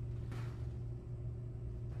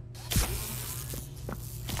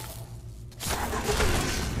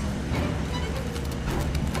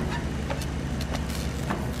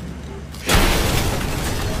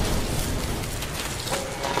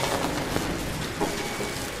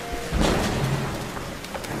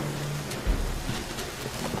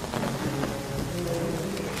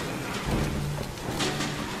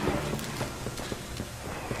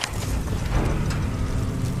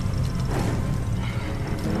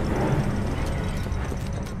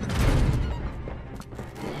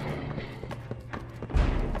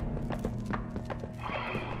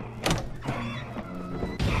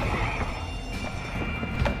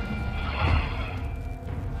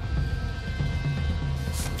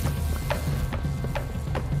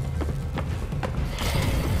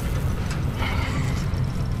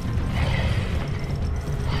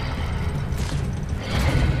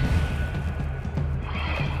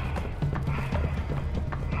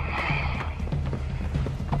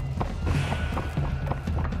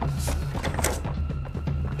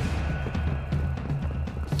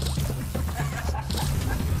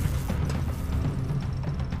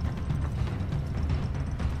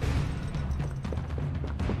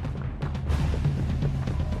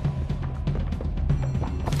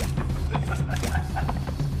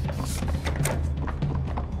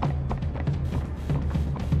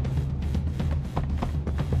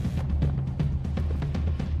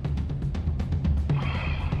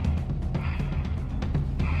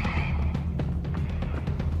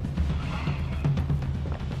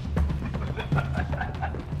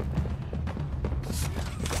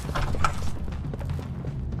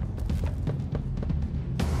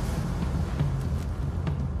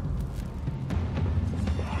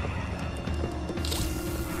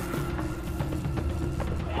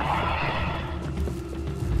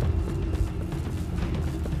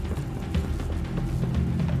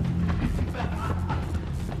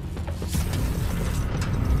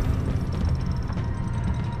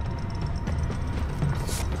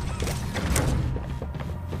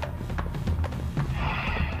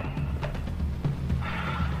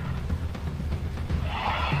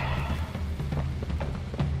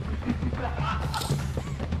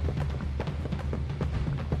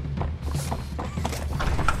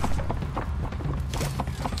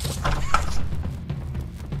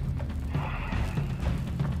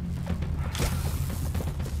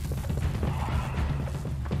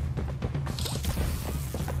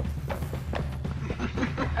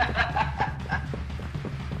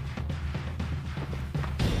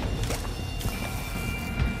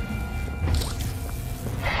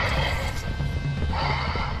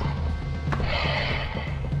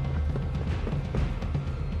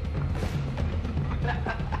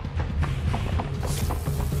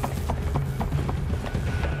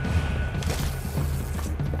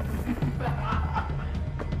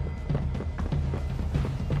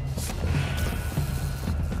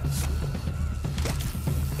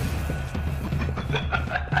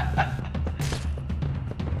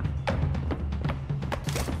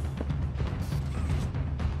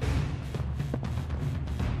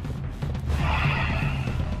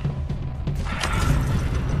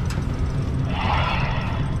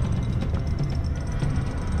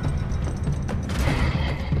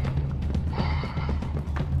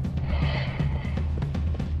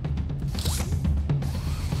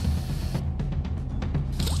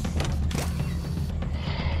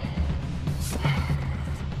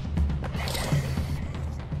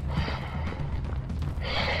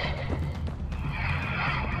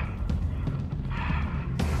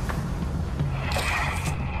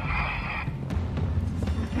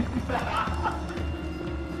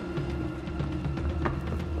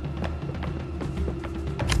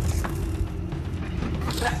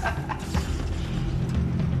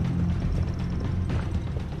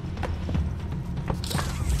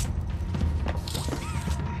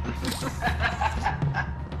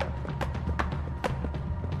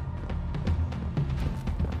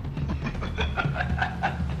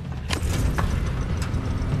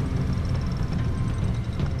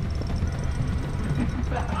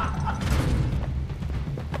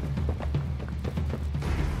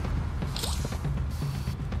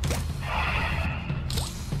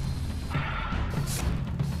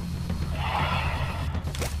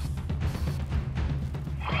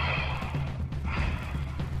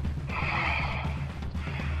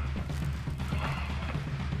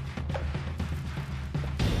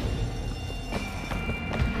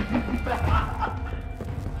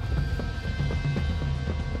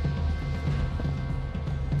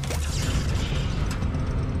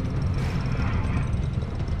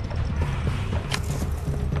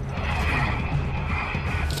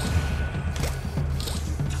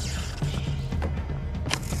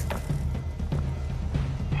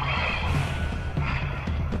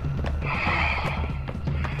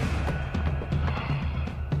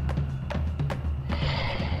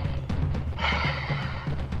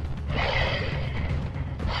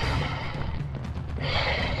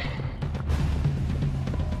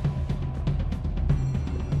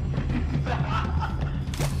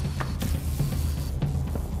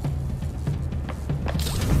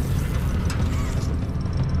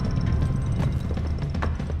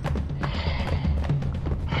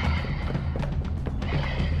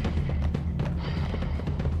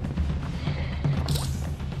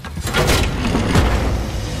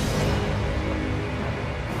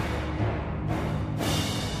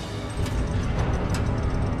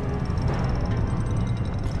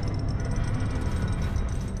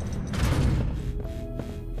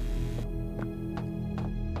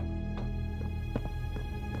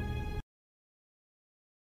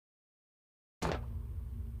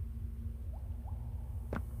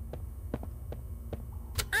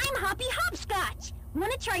 Hoppy Hopscotch!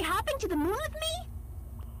 Wanna try hopping to the moon with me?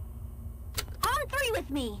 On three with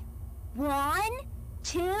me. 1,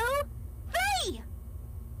 2, 3!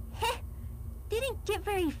 Heh, didn't get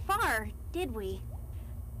very far, did we?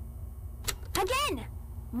 Again!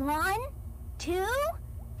 1, 2,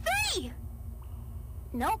 3!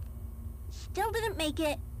 Nope, still didn't make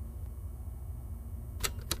it.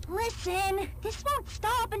 Listen, this won't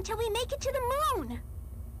stop until we make it to the moon.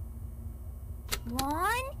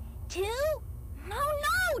 1, 2... No,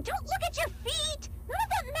 don't look at your feet! None of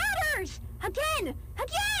that matters! Again!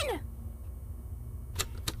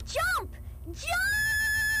 Jump!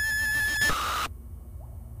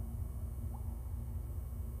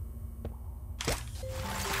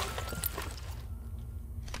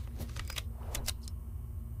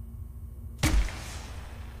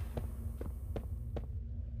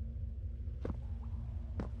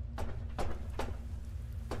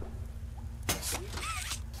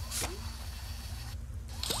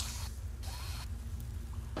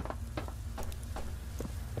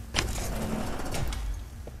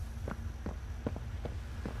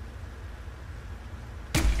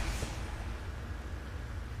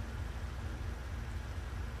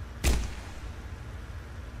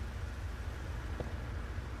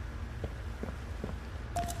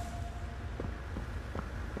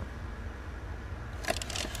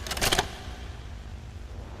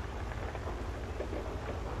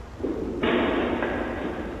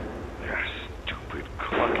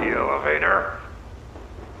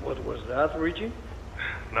 What was that, Richie?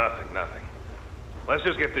 Nothing. Let's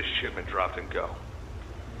just get this shipment dropped and go.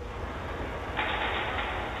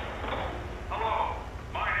 Hello,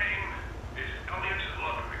 my name is Elliot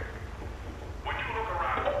Ludwig. Would you look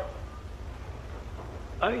around?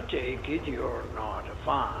 I take it you're not a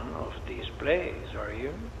fan of these plays, are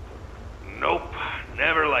you? Nope,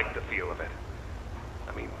 never liked the feel of it.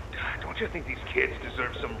 I mean, don't you think these kids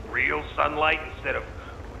deserve some real sunlight instead of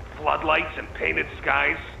floodlights and painted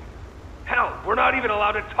skies? Hell, we're not even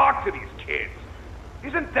allowed to talk to these kids.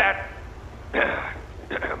 Isn't that...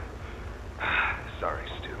 Sorry,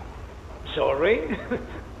 Stu. Sorry?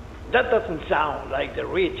 That doesn't sound like the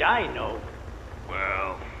Rich I know.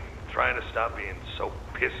 Well, I'm trying to stop being so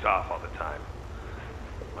pissed off all the time.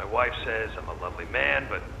 My wife says I'm a lovely man,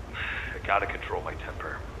 but I gotta control my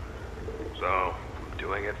temper. So, I'm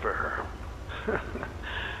doing it for her.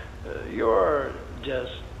 You're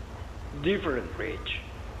just different, Rich.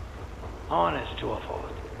 Honest to a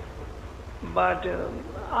fault. But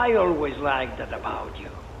I always liked that about you.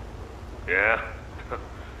 Yeah?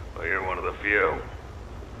 Well, you're one of the few.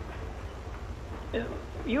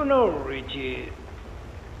 You know, Richie,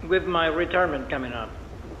 with my retirement coming up,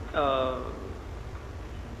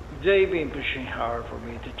 they've been pushing hard for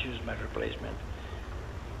me to choose my replacement.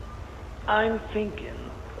 I'm thinking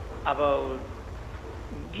about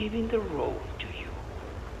giving the role to you.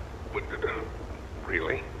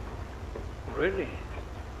 Really? Really?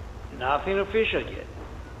 Nothing official yet.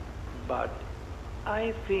 But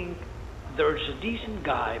I think there's a decent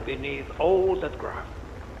guy beneath all that graft.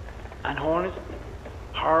 An honest,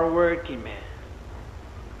 hard-working man.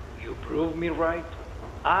 You prove me right.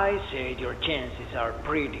 I say your chances are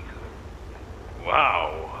pretty good.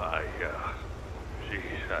 Wow, geez,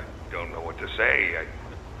 I don't know what to say.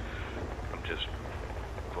 I'm just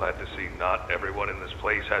glad to see not everyone in this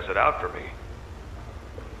place has it out for me.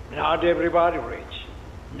 Not everybody, Rich.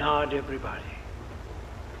 Not everybody.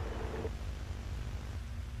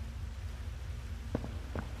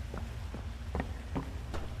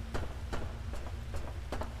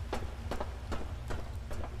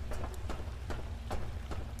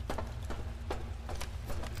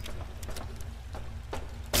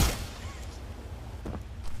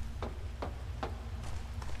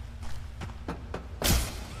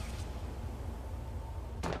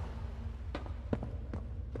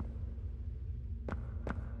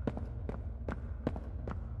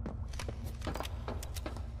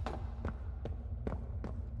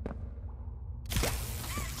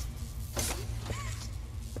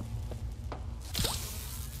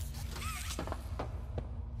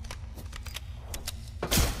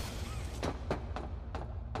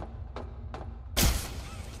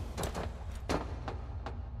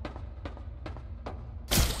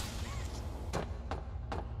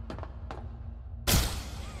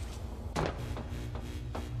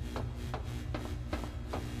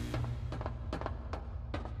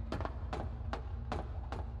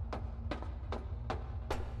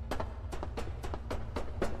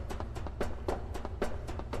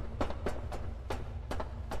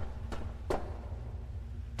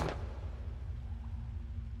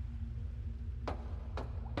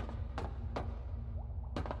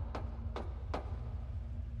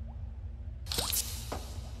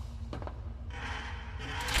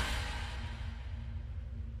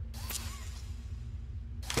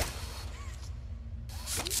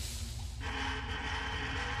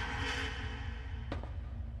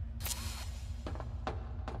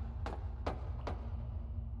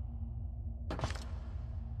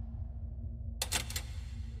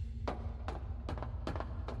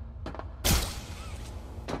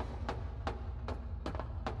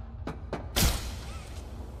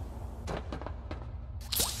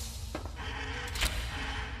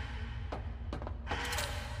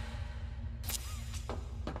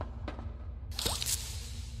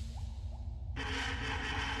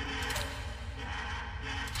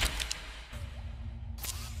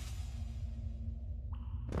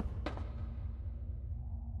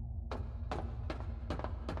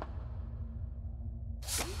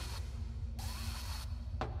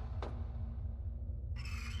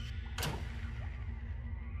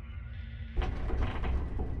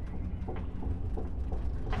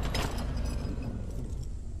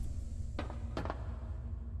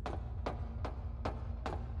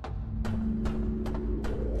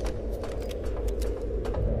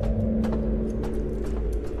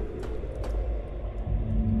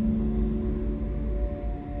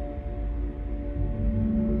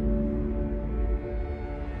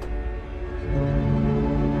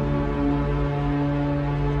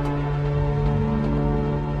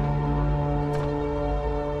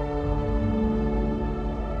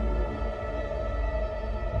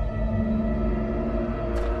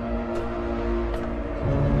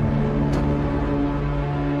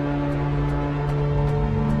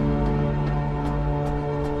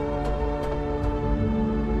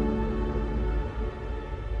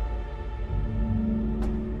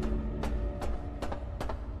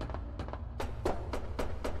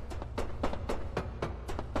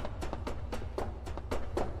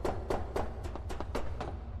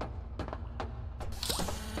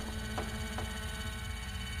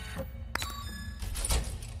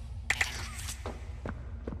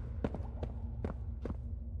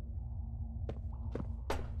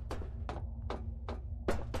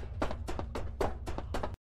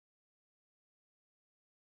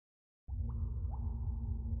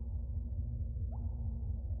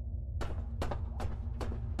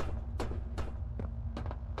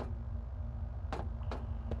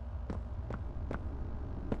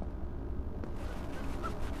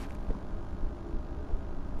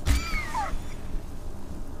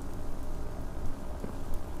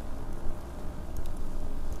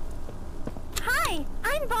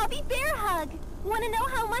 I'm Bobby Bearhug. Want to know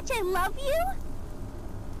how much I love you?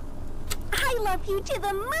 I love you to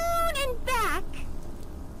the moon and back.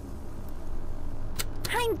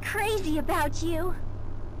 I'm crazy about you.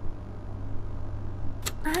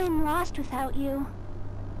 I'm lost without you.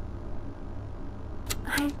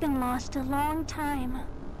 I've been lost a long time.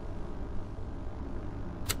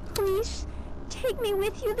 Please, take me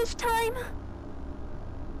with you this time.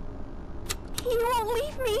 You won't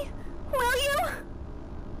leave me, will you?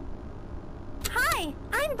 Hi,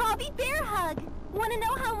 I'm Bobby Bearhug. Want to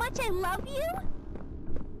know how much I love you?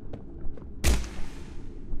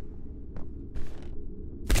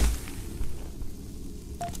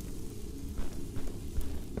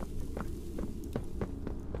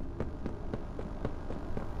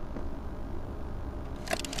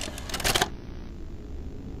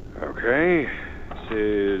 Okay, this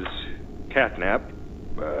is Catnap,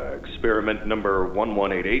 experiment number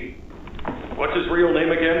 1188. What's his real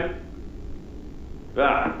name again?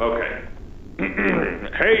 Ah, okay.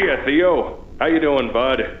 Hey, Theo. How you doing,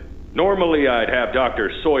 bud? Normally I'd have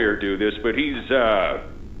Dr. Sawyer do this, but he's,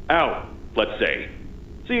 out, let's say.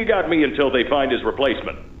 So you got me until they find his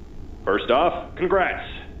replacement. First off, congrats.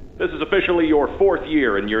 This is officially your 4th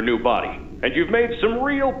year in your new body, and you've made some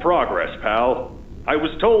real progress, pal. I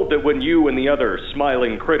was told that when you and the other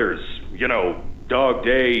smiling critters, you know, Dog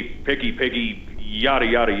Day, Picky Piggy, yada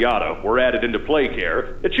yada yada, were added into play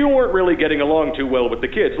care, that you weren't really getting along too well with the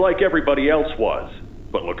kids like everybody else was.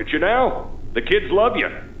 But look at you now. The kids love you.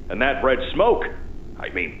 And that red smoke, I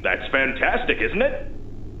mean, that's fantastic, isn't it?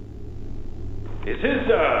 Is his,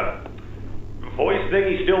 voice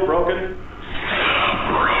thingy still broken?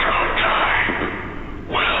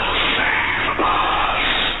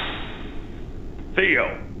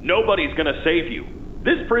 Theo, nobody's gonna save you.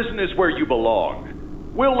 This prison is where you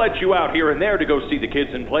belong. We'll let you out here and there to go see the kids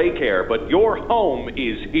in play care, but your home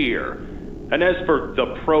is here. And as for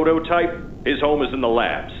the prototype, his home is in the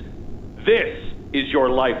labs. This is your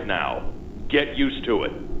life now. Get used to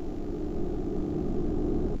it.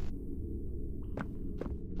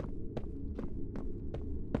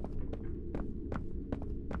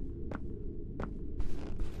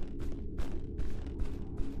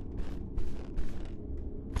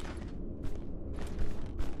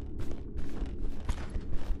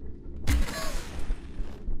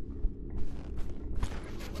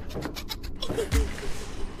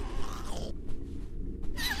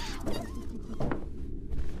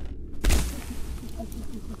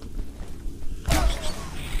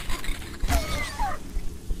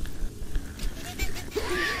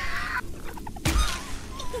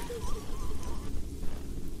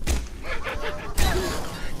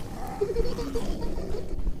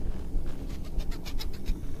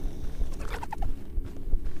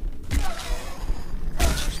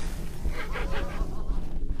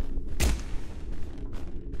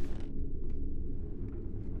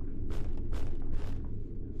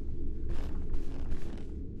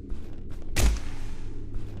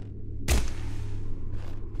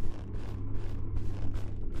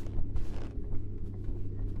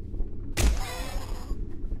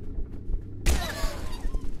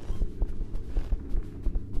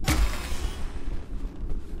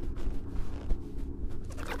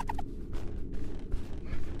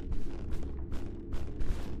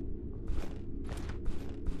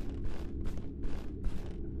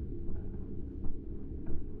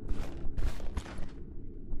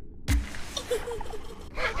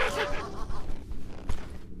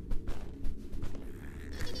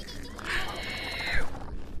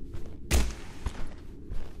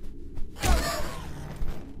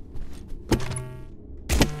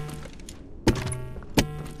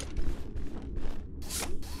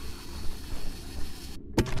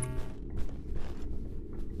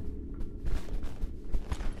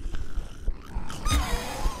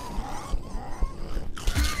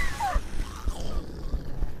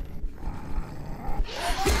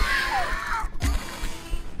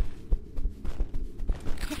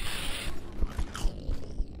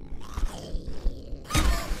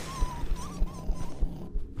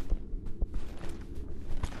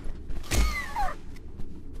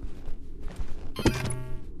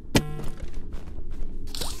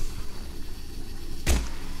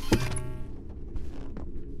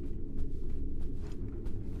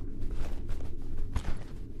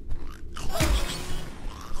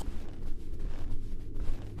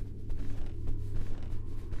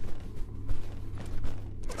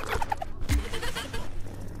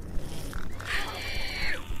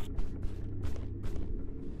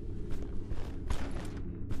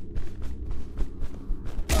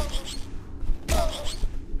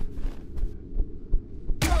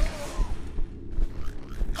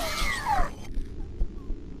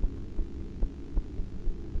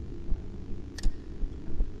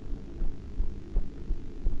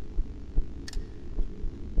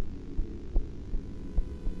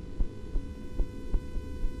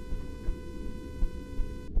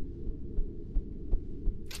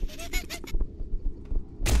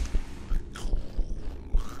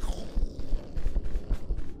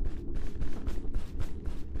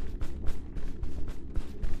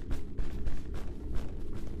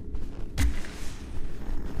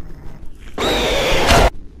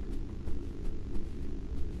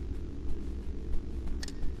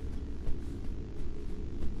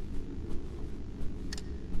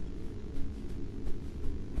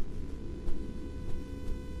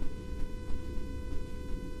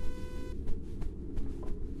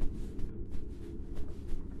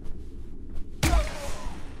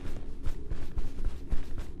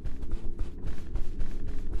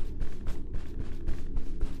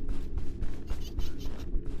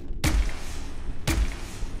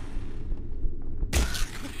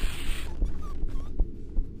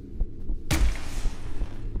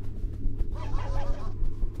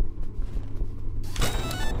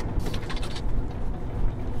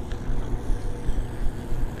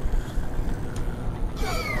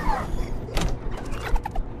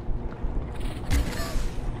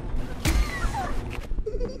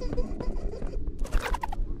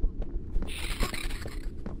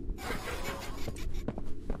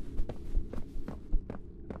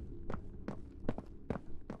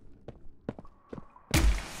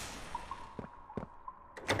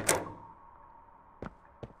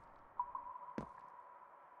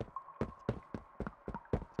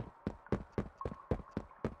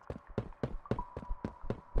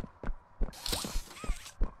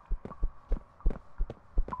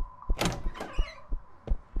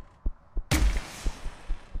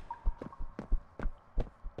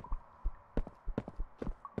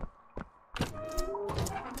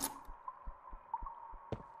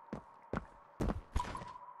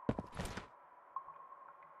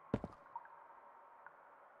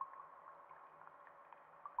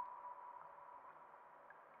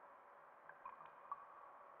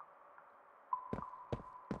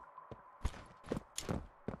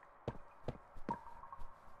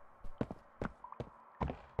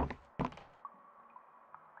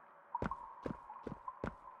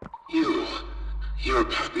 You're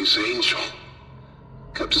Poppy's angel.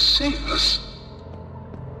 Come to save us.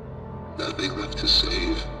 Nothing left to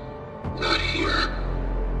save. Not here.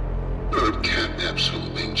 You're at Catnap's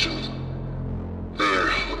home, Angel. Their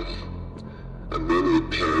home. A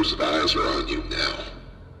myriad pairs of eyes are on you now.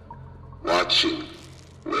 Watching,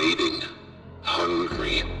 waiting,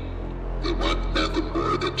 hungry. They want nothing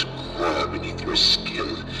more than to crawl beneath your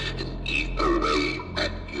skin and eat away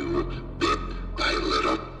at you bit by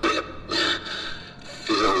little bit.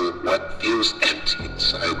 Fill what feels empty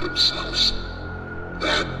inside themselves.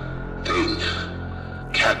 That thing.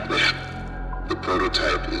 Catnap. The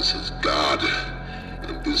prototype is his god,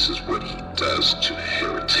 and this is what he does to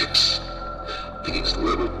heretics. These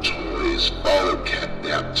little toys follow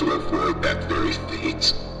Catnap to avoid that very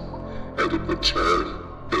fate. And in return,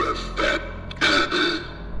 they are fed.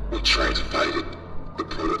 We try to fight it. The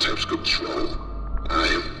prototype's control. I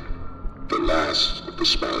am the last of the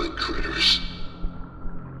smiling critters.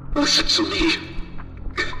 Listen to me.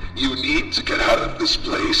 You need to get out of this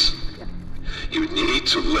place. You need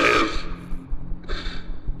to live.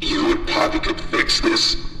 You and Poppy can fix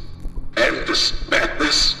this. End this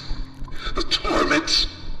madness. The torment.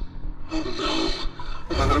 Oh no.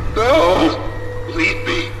 Oh no. Leave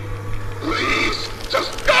me. Please.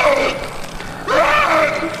 Just go.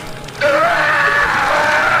 Run!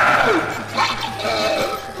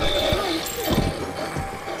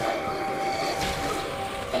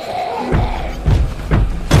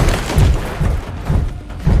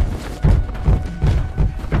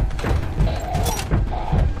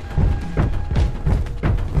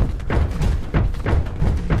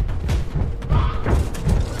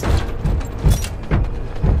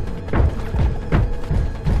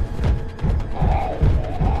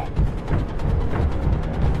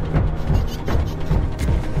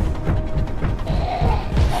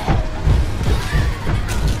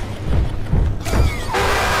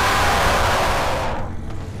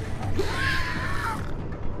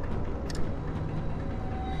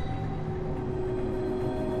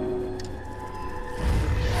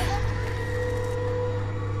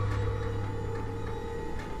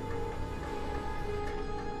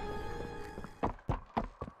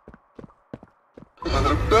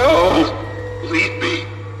 No! Leave me!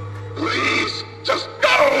 Please! Just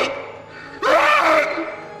go! Run!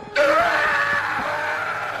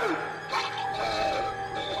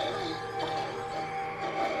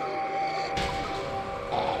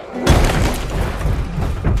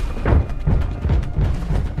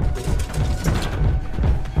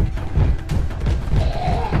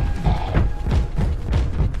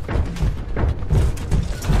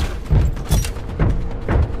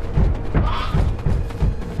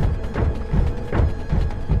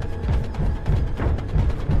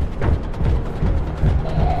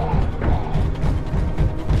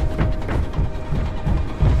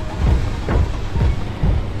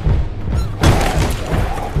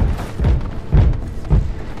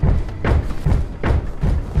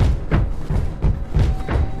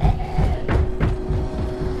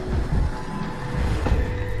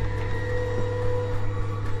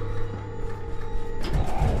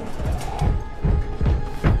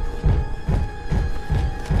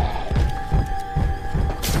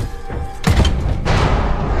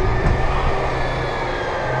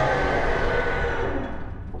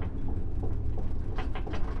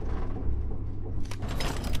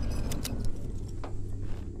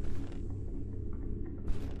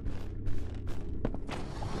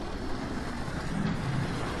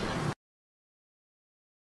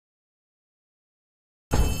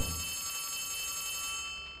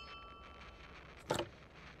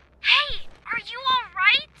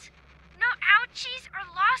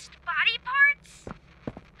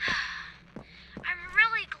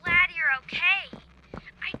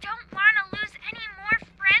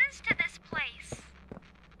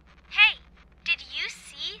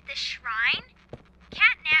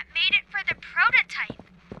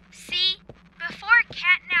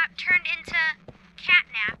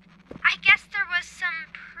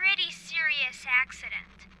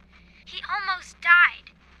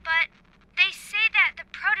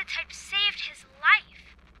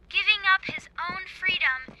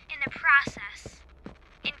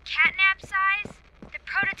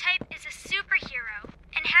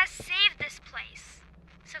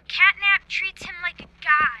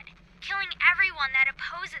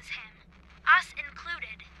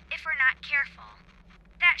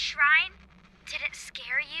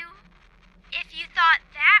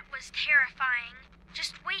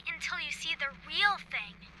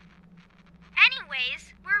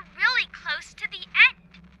 Anyways, we're really close to the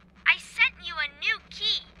end. I sent you a new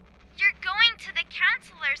key. You're going to the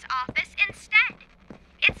counselor's office instead.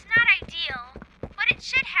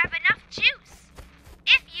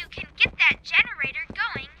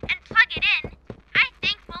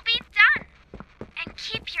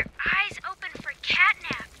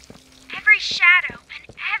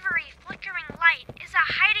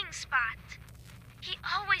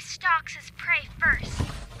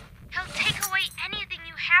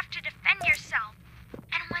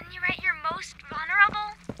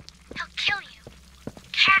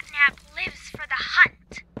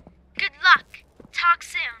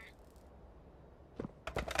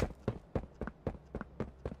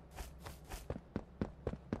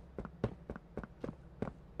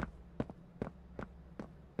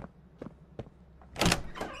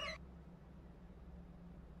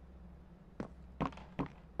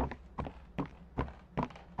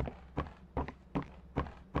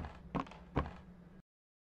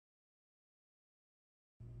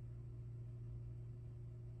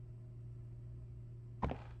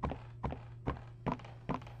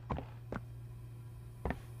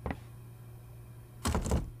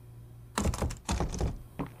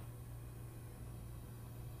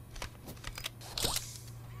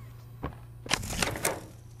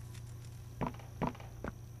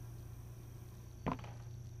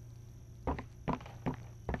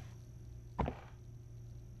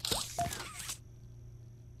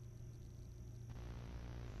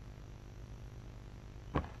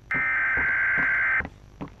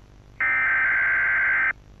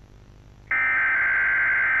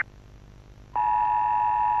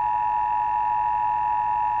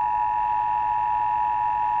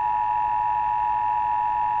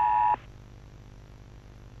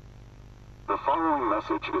 following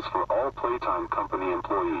message is for all Playtime Company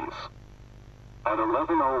employees. At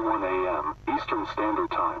 11:01 a.m. Eastern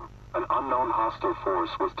Standard Time, an unknown hostile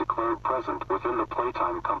force was declared present within the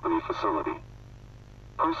Playtime Company facility.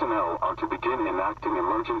 Personnel are to begin enacting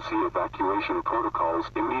emergency evacuation protocols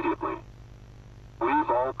immediately. Leave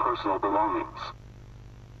all personal belongings.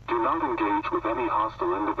 Do not engage with any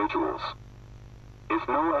hostile individuals. If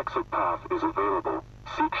no exit path is available,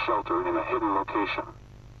 seek shelter in a hidden location.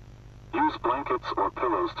 Use blankets or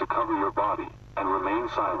pillows to cover your body, and remain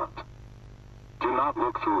silent. Do not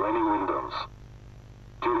look through any windows.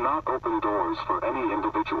 Do not open doors for any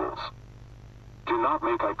individuals. Do not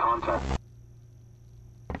make eye contact.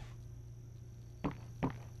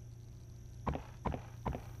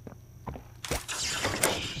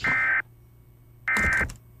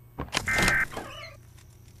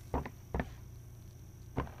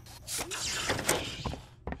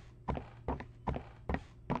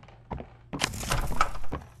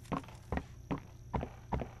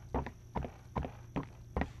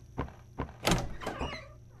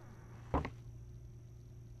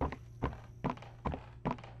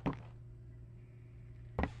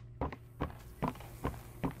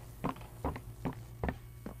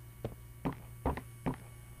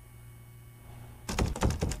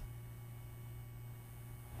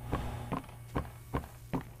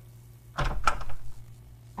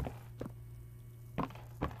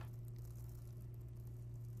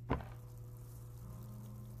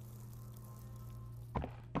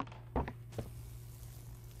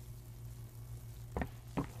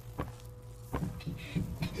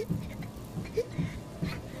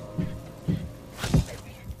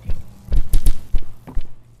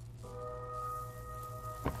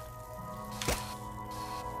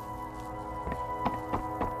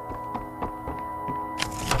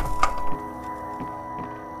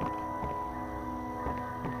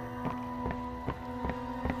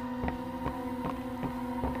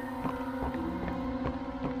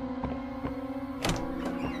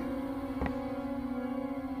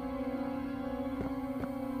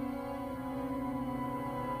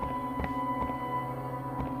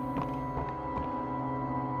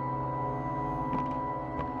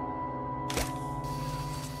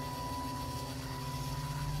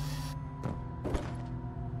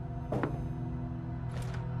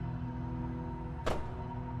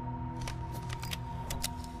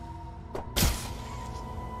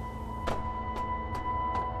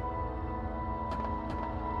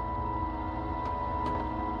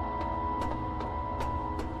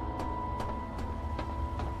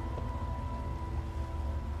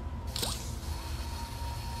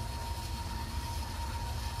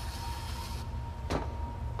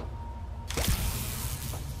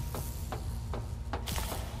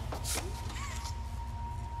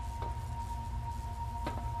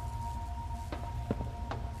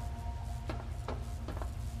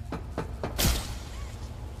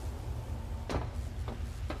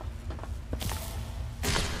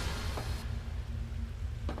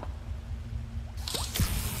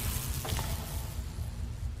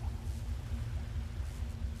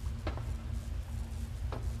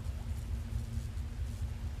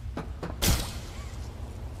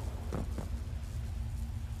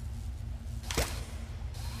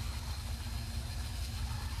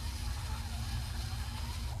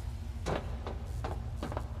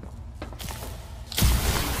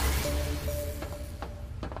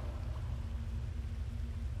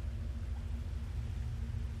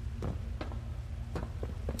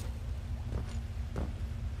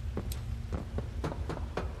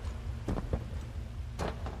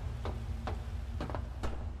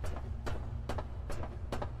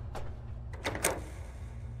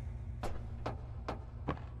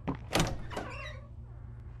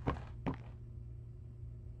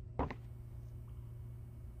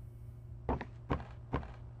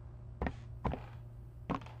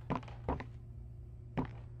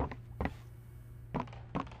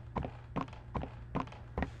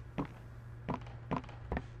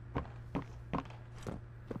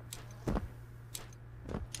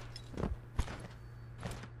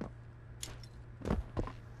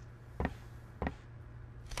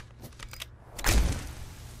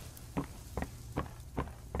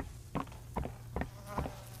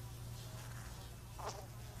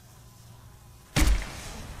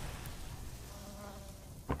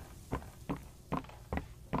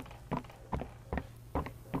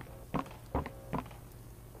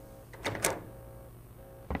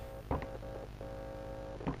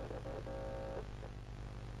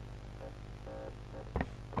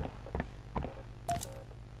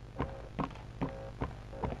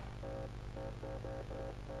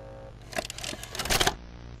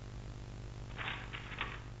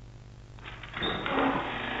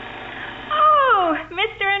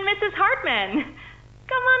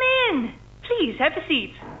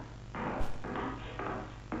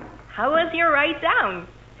 How was your ride down?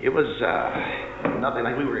 It was, nothing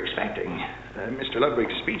like we were expecting. Mr.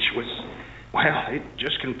 Ludwig's speech was, well, it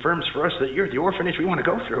just confirms for us that you're the orphanage we want to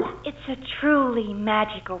go through. It's a truly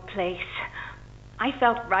magical place. I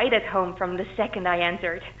felt right at home from the second I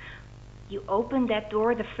entered. You open that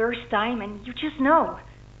door the first time and you just know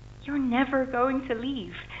you're never going to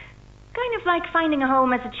leave. Kind of like finding a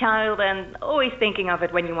home as a child and always thinking of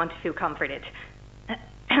it when you want to feel comforted.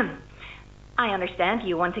 I understand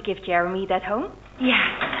you want to give Jeremy that home?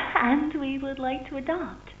 Yes, and we would like to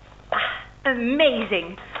adopt.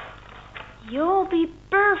 Amazing. You'll be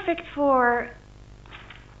perfect for...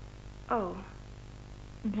 Oh.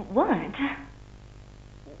 What?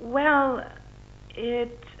 Well,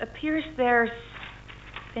 it appears there's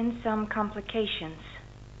been some complications.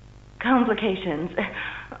 Complications?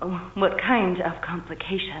 What kind of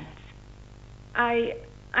complications?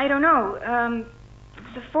 I don't know.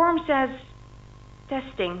 The form says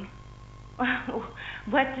testing.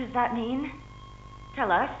 What does that mean? Tell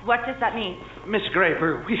us, what does that mean? Miss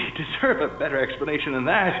Graper, we deserve a better explanation than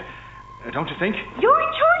that. Don't you think? You're in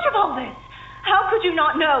charge of all this. How could you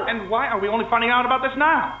not know? And why are we only finding out about this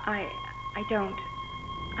now? I don't.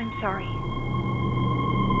 I'm sorry.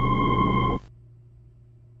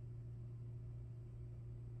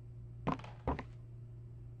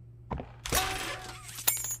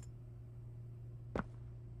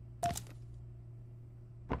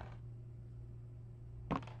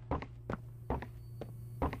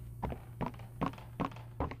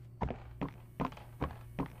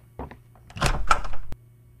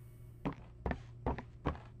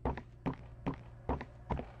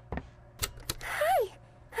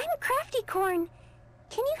 Corn,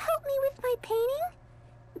 can you help me with my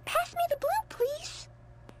painting? Pass me the blue, please.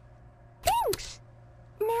 Thanks.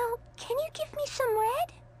 Now, can you give me some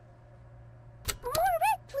red? More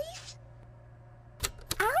red, please.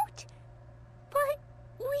 Out? But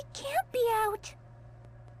we can't be out.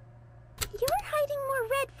 You're hiding more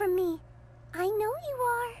red from me. I know you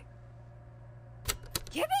are.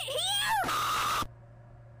 Give it here!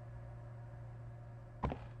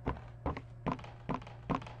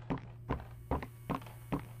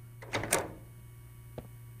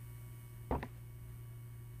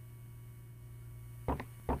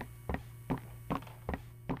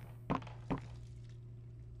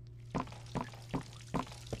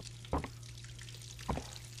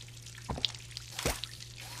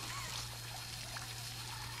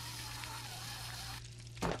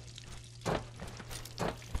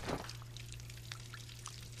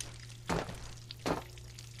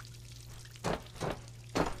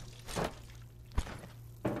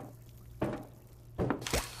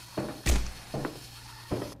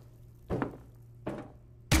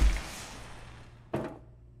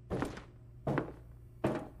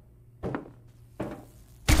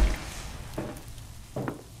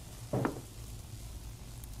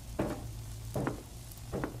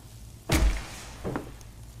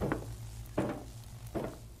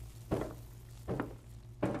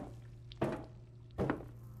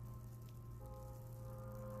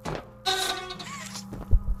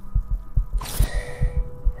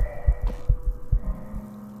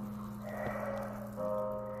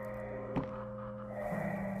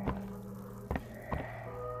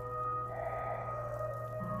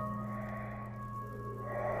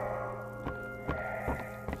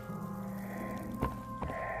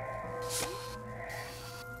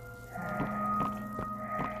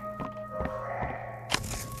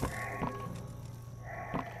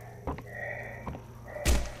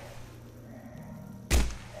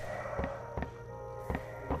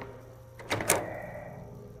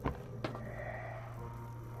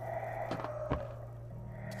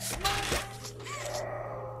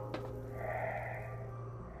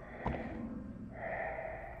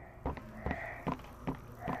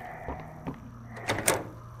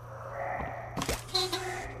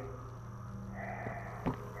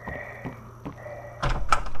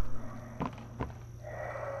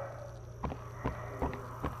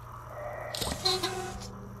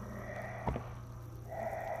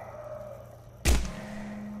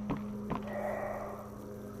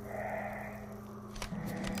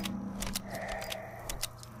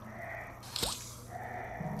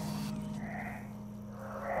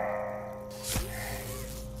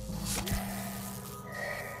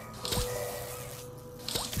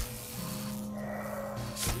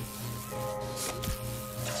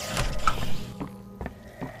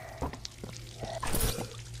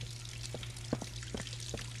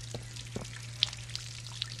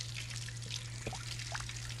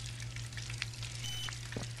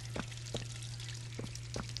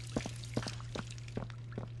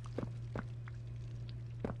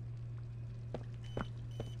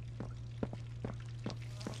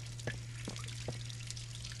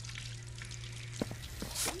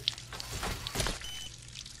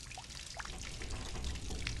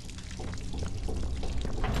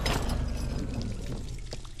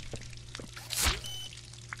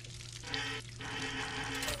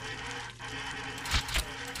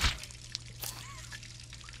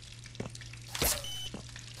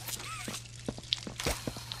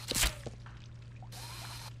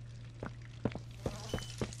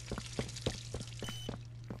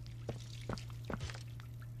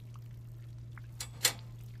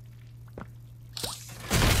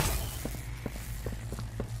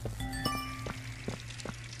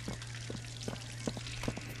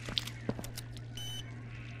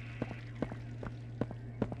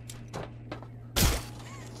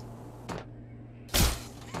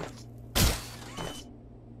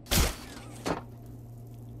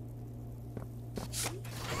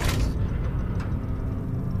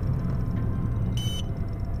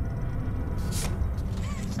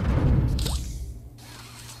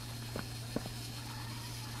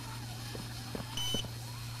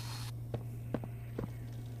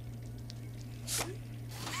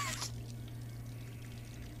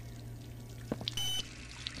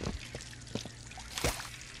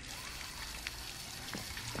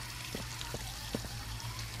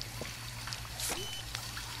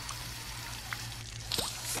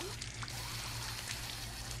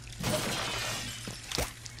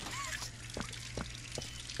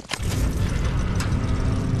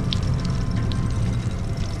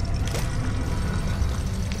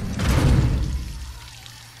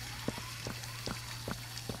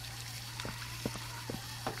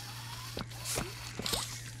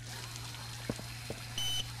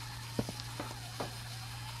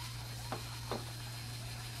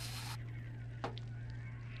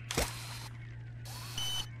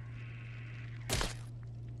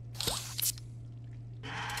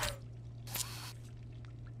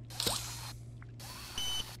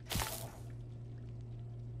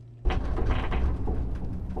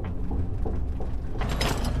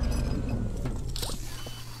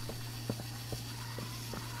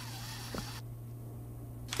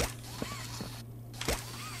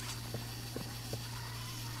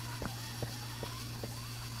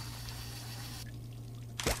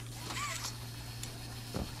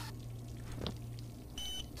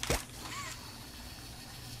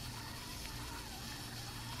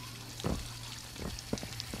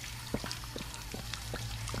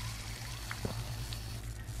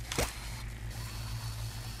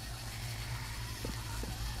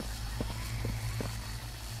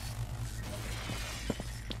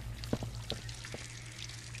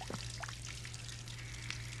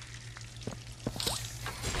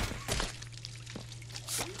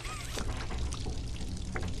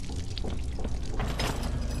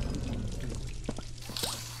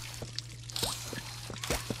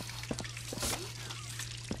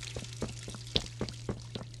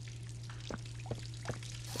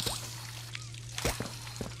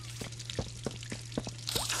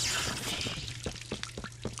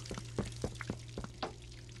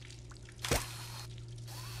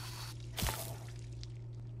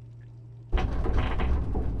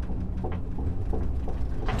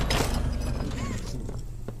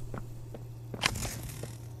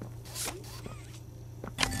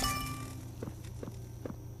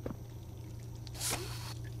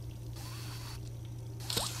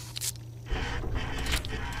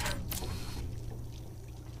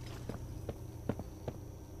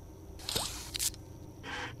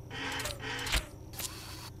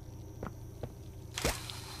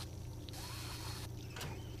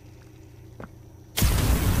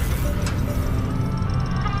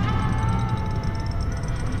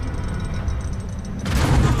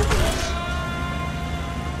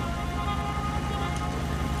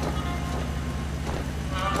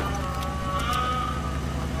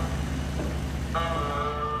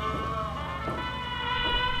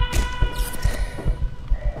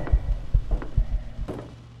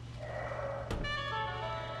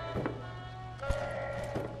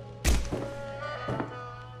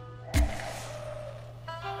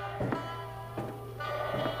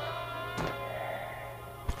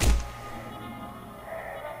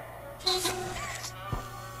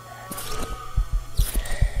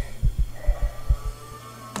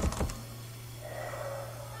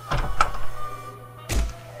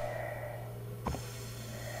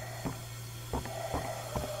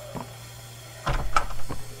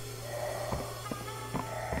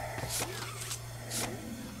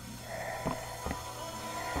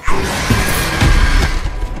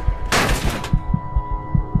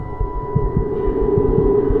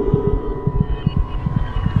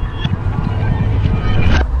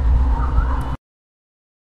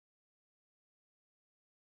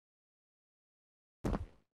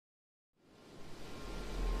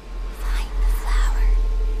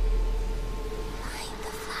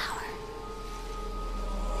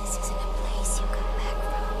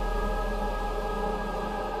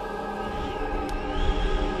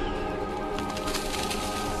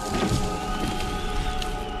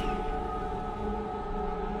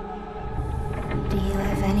 Do you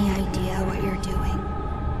have any idea what you're doing?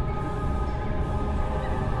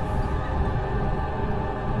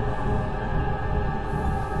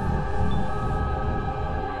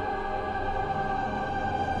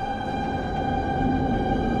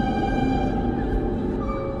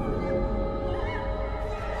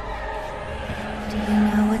 Do you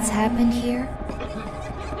know what's happened here?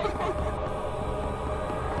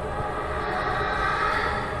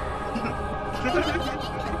 Do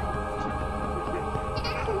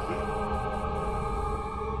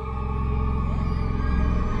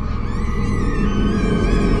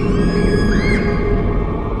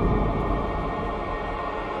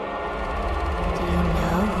you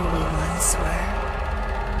know who we once were?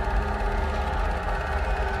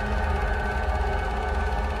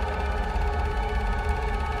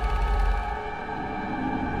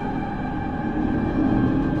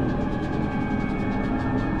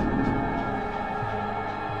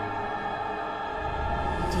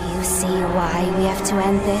 Do you see why we have to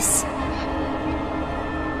end this?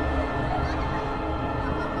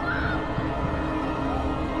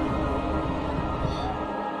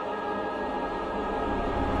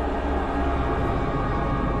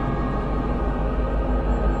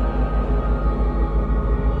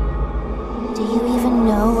 Do you even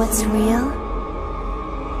know what's real?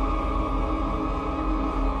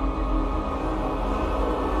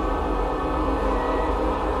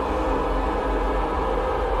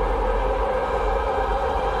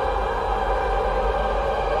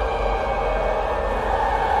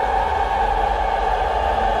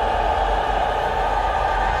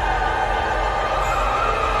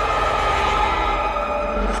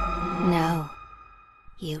 No,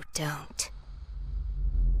 you don't.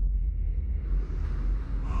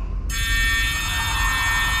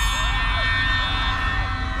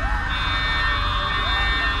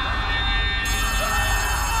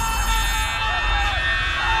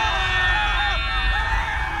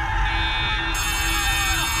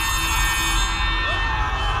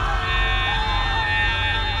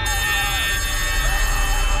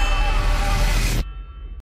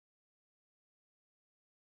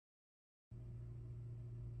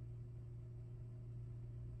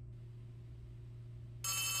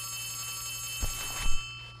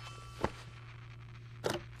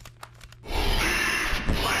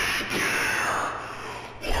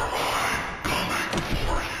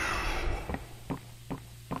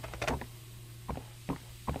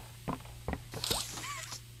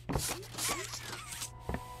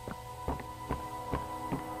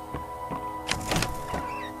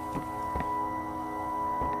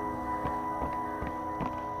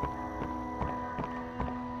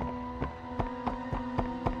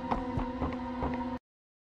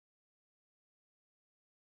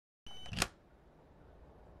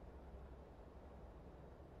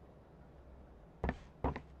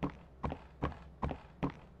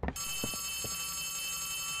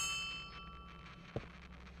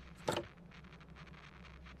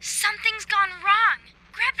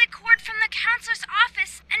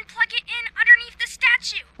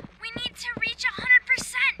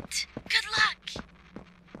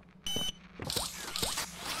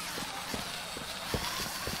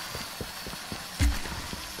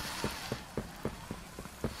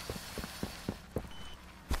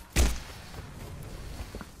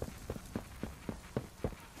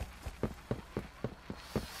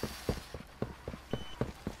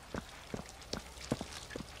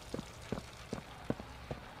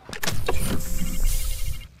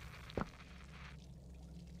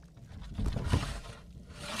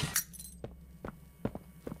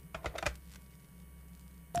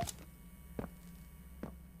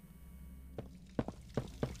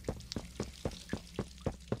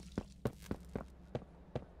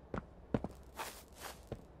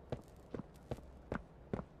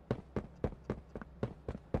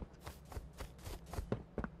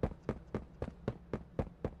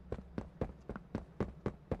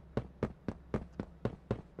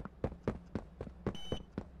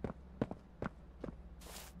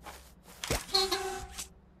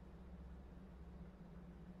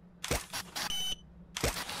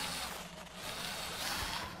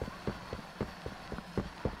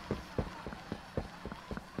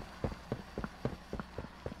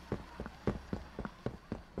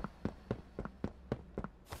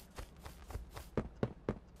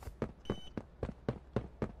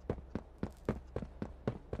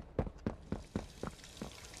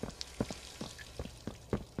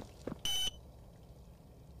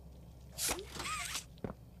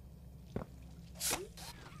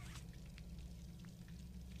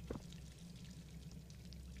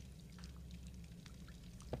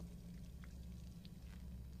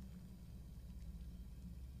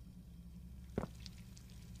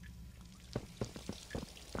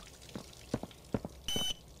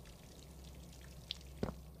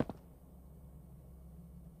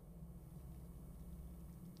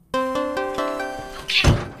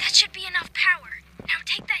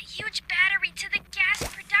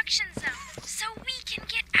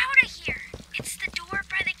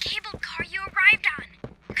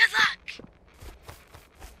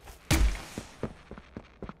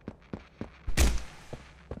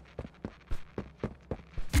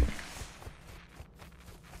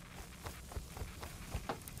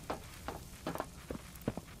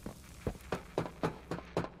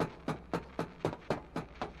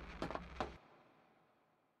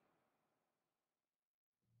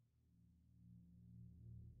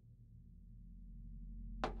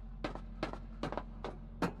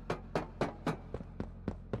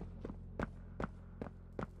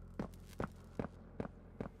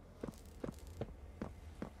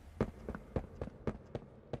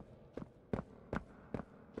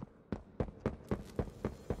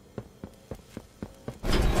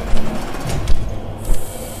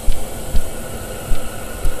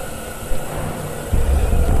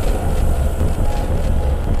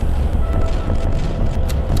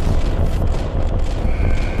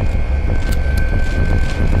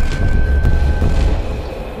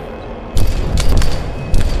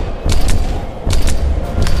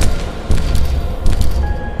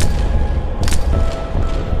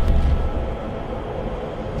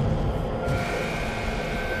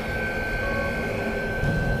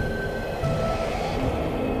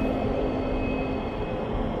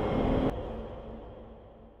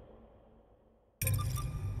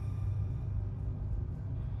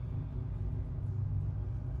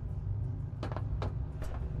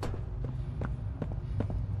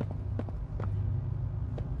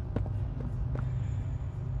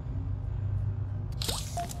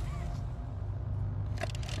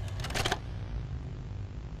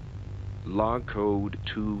 log code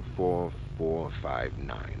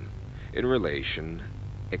 24459. In relation,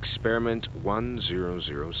 experiment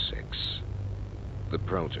 1006. The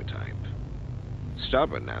prototype.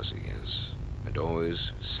 Stubborn as he is, and always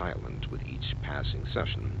silent with each passing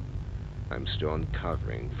session, I'm still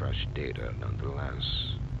uncovering fresh data nonetheless.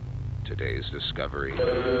 Today's discovery.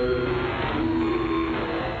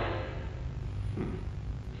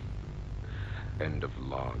 End of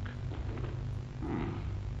log.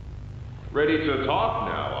 Ready to talk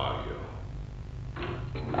now, are you?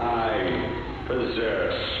 I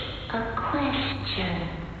possess A question.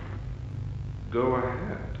 Go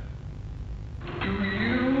ahead. Do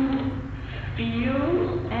you feel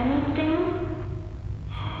anything?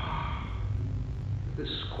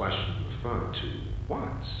 This question referred to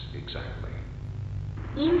what exactly?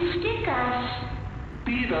 You stick us,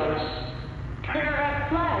 Beat us. tear at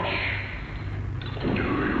flesh. Do you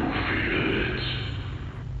feel it?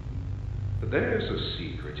 There's a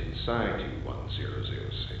secret inside you,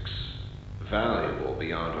 1006. Valuable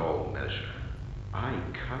beyond all measure. I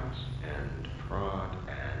cut and prod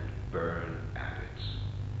and burn at it.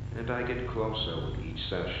 And I get closer with each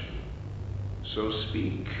session. So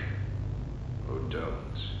speak. Or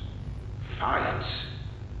don't. Fight.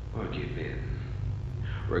 Or give in.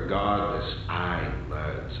 Regardless, I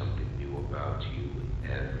learn something new about you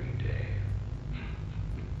every day.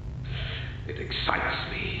 It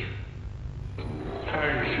excites me.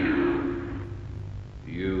 Thank you.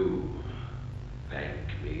 You thank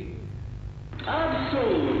me?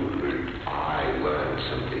 Absolutely. I learn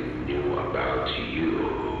something new about you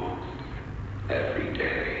every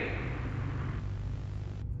day.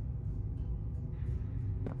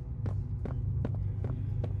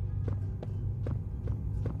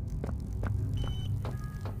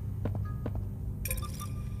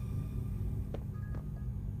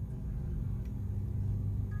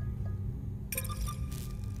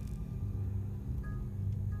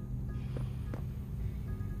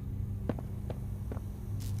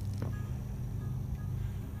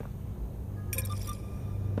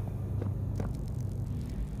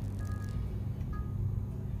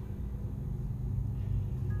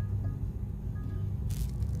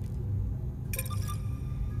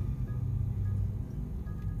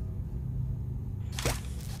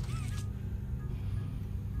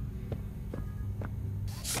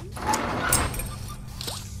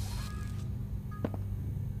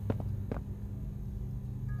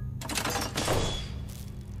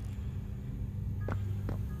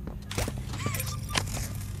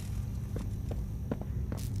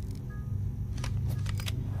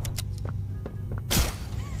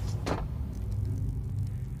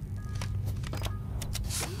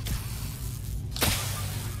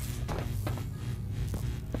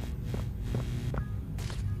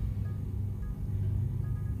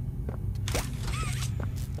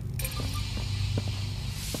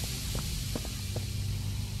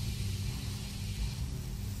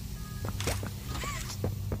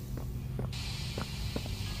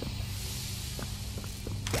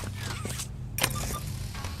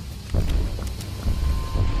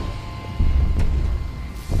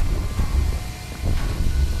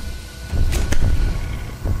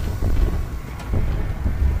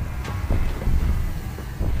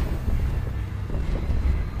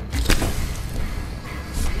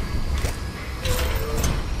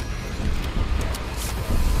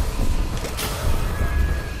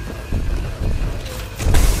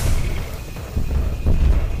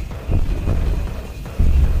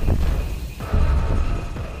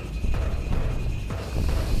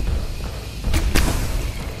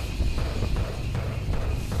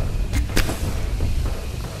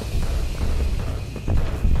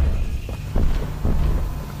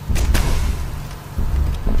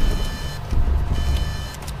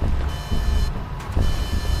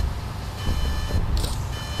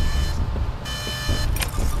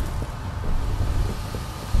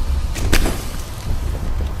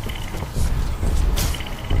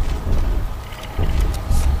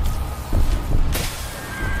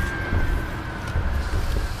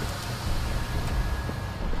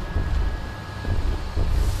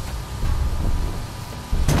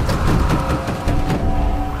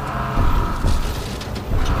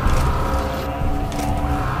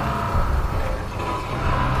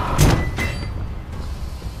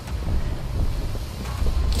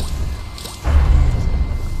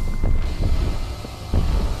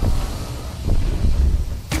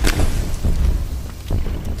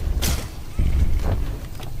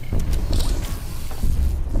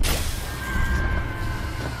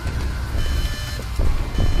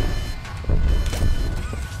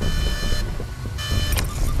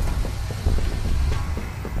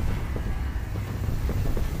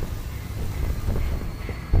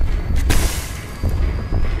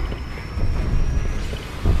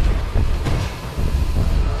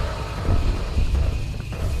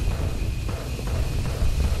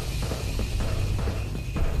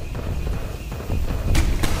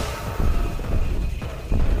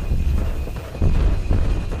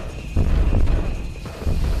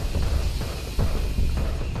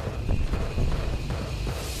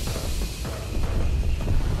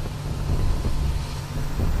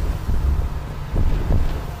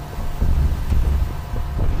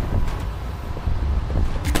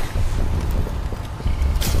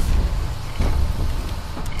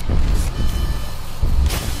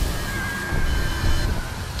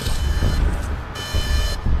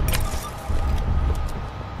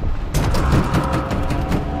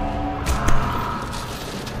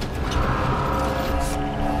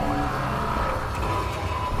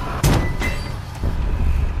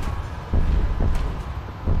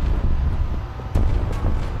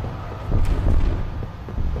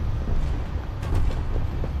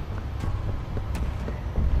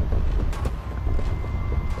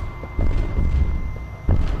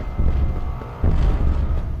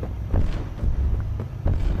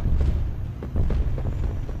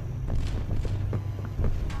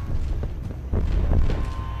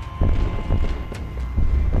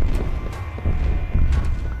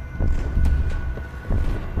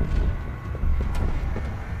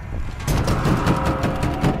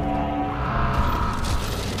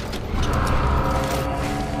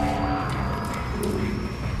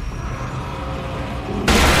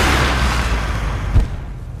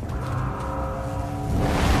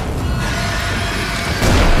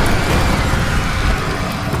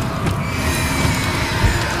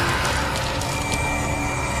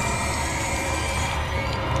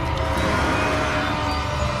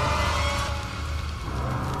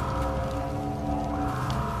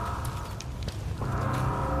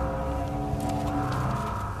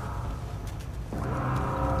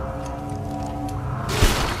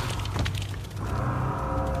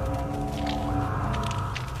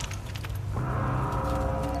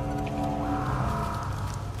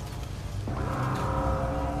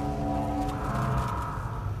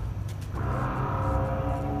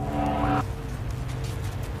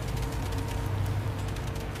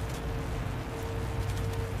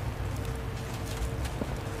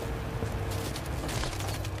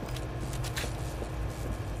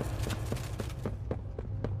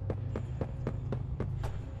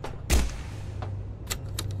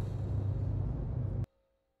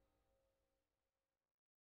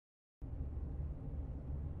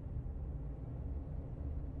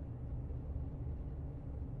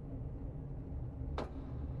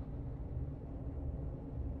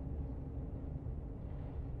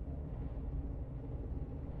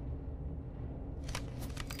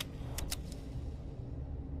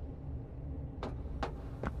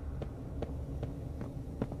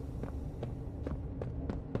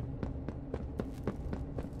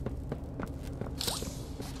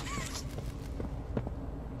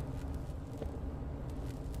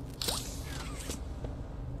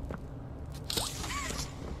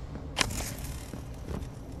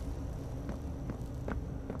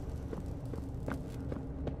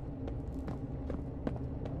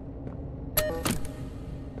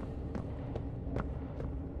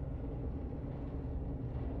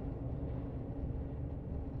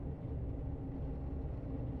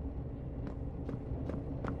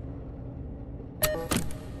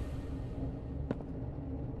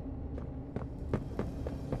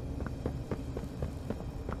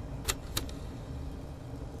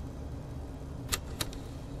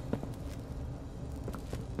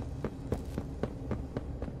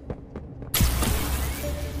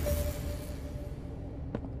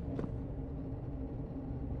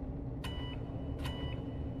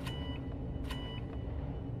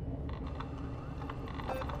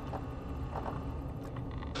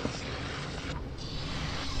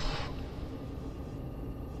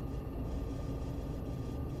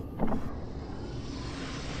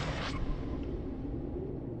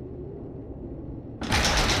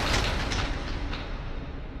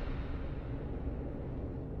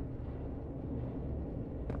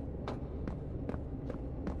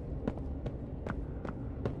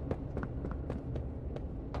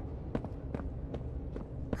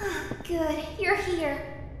 Good, you're here.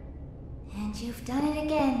 And you've done it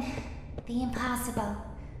again. The impossible.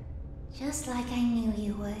 Just like I knew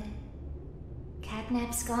you would.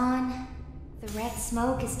 Catnap's gone. The red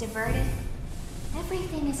smoke is diverted.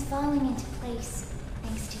 Everything is falling into place,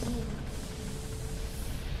 thanks to you.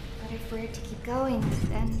 But if we're to keep going,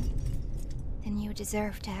 then you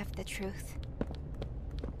deserve to have the truth.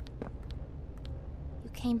 You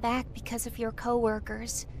came back because of your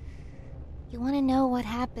co-workers. You want to know what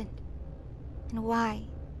happened, and why.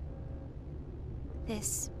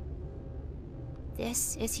 This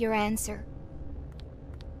is your answer.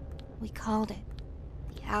 We called it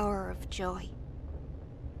the Hour of Joy.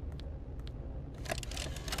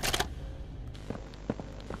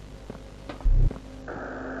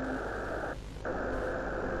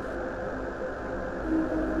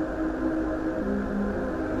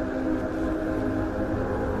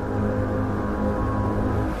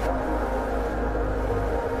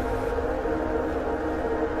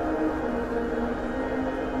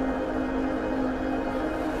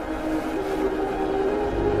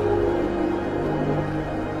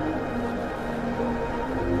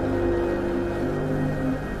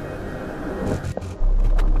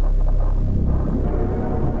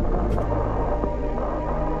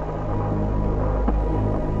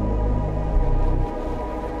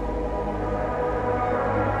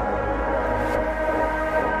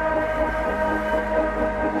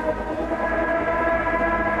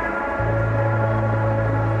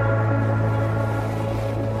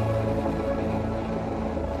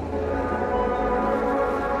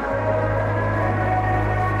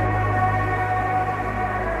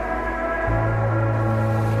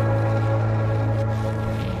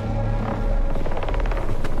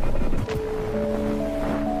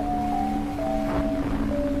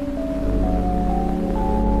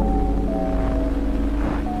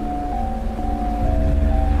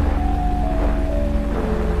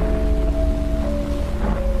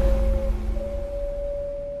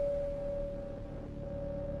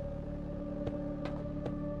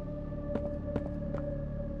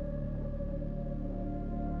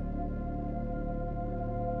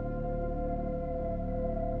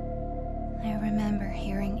 I remember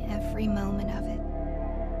hearing every moment of it.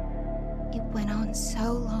 It went on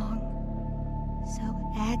so long, so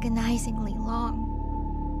agonizingly long.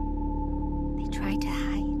 They tried to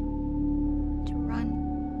hide, to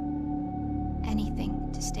run,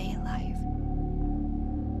 anything to stay alive.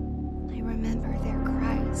 I remember their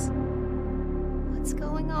cries. What's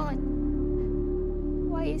going on?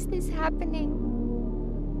 Why is this happening?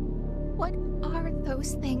 What are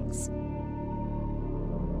those things?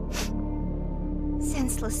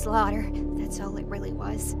 Senseless slaughter, that's all it really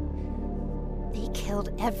was. They killed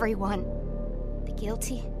everyone. The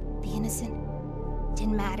guilty, the innocent,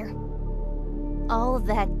 didn't matter. All of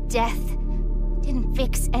that death didn't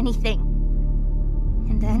fix anything.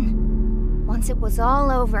 And then, once it was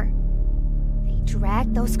all over, they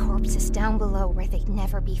dragged those corpses down below where they'd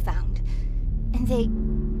never be found. And they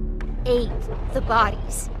ate the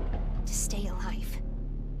bodies to stay alive.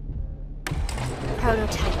 The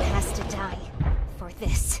prototype has to die. For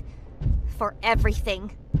this. For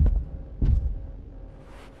everything.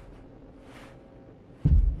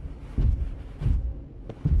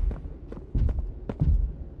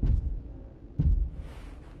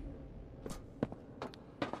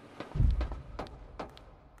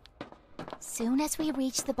 Soon as we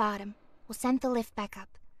reach the bottom, we'll send the lift back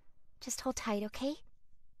up. Just hold tight, okay?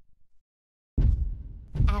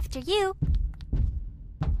 After you.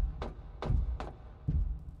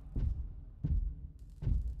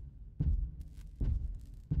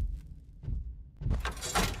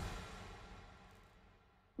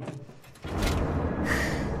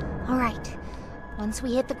 All right. Once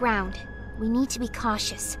we hit the ground, we need to be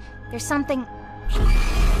cautious. There's something...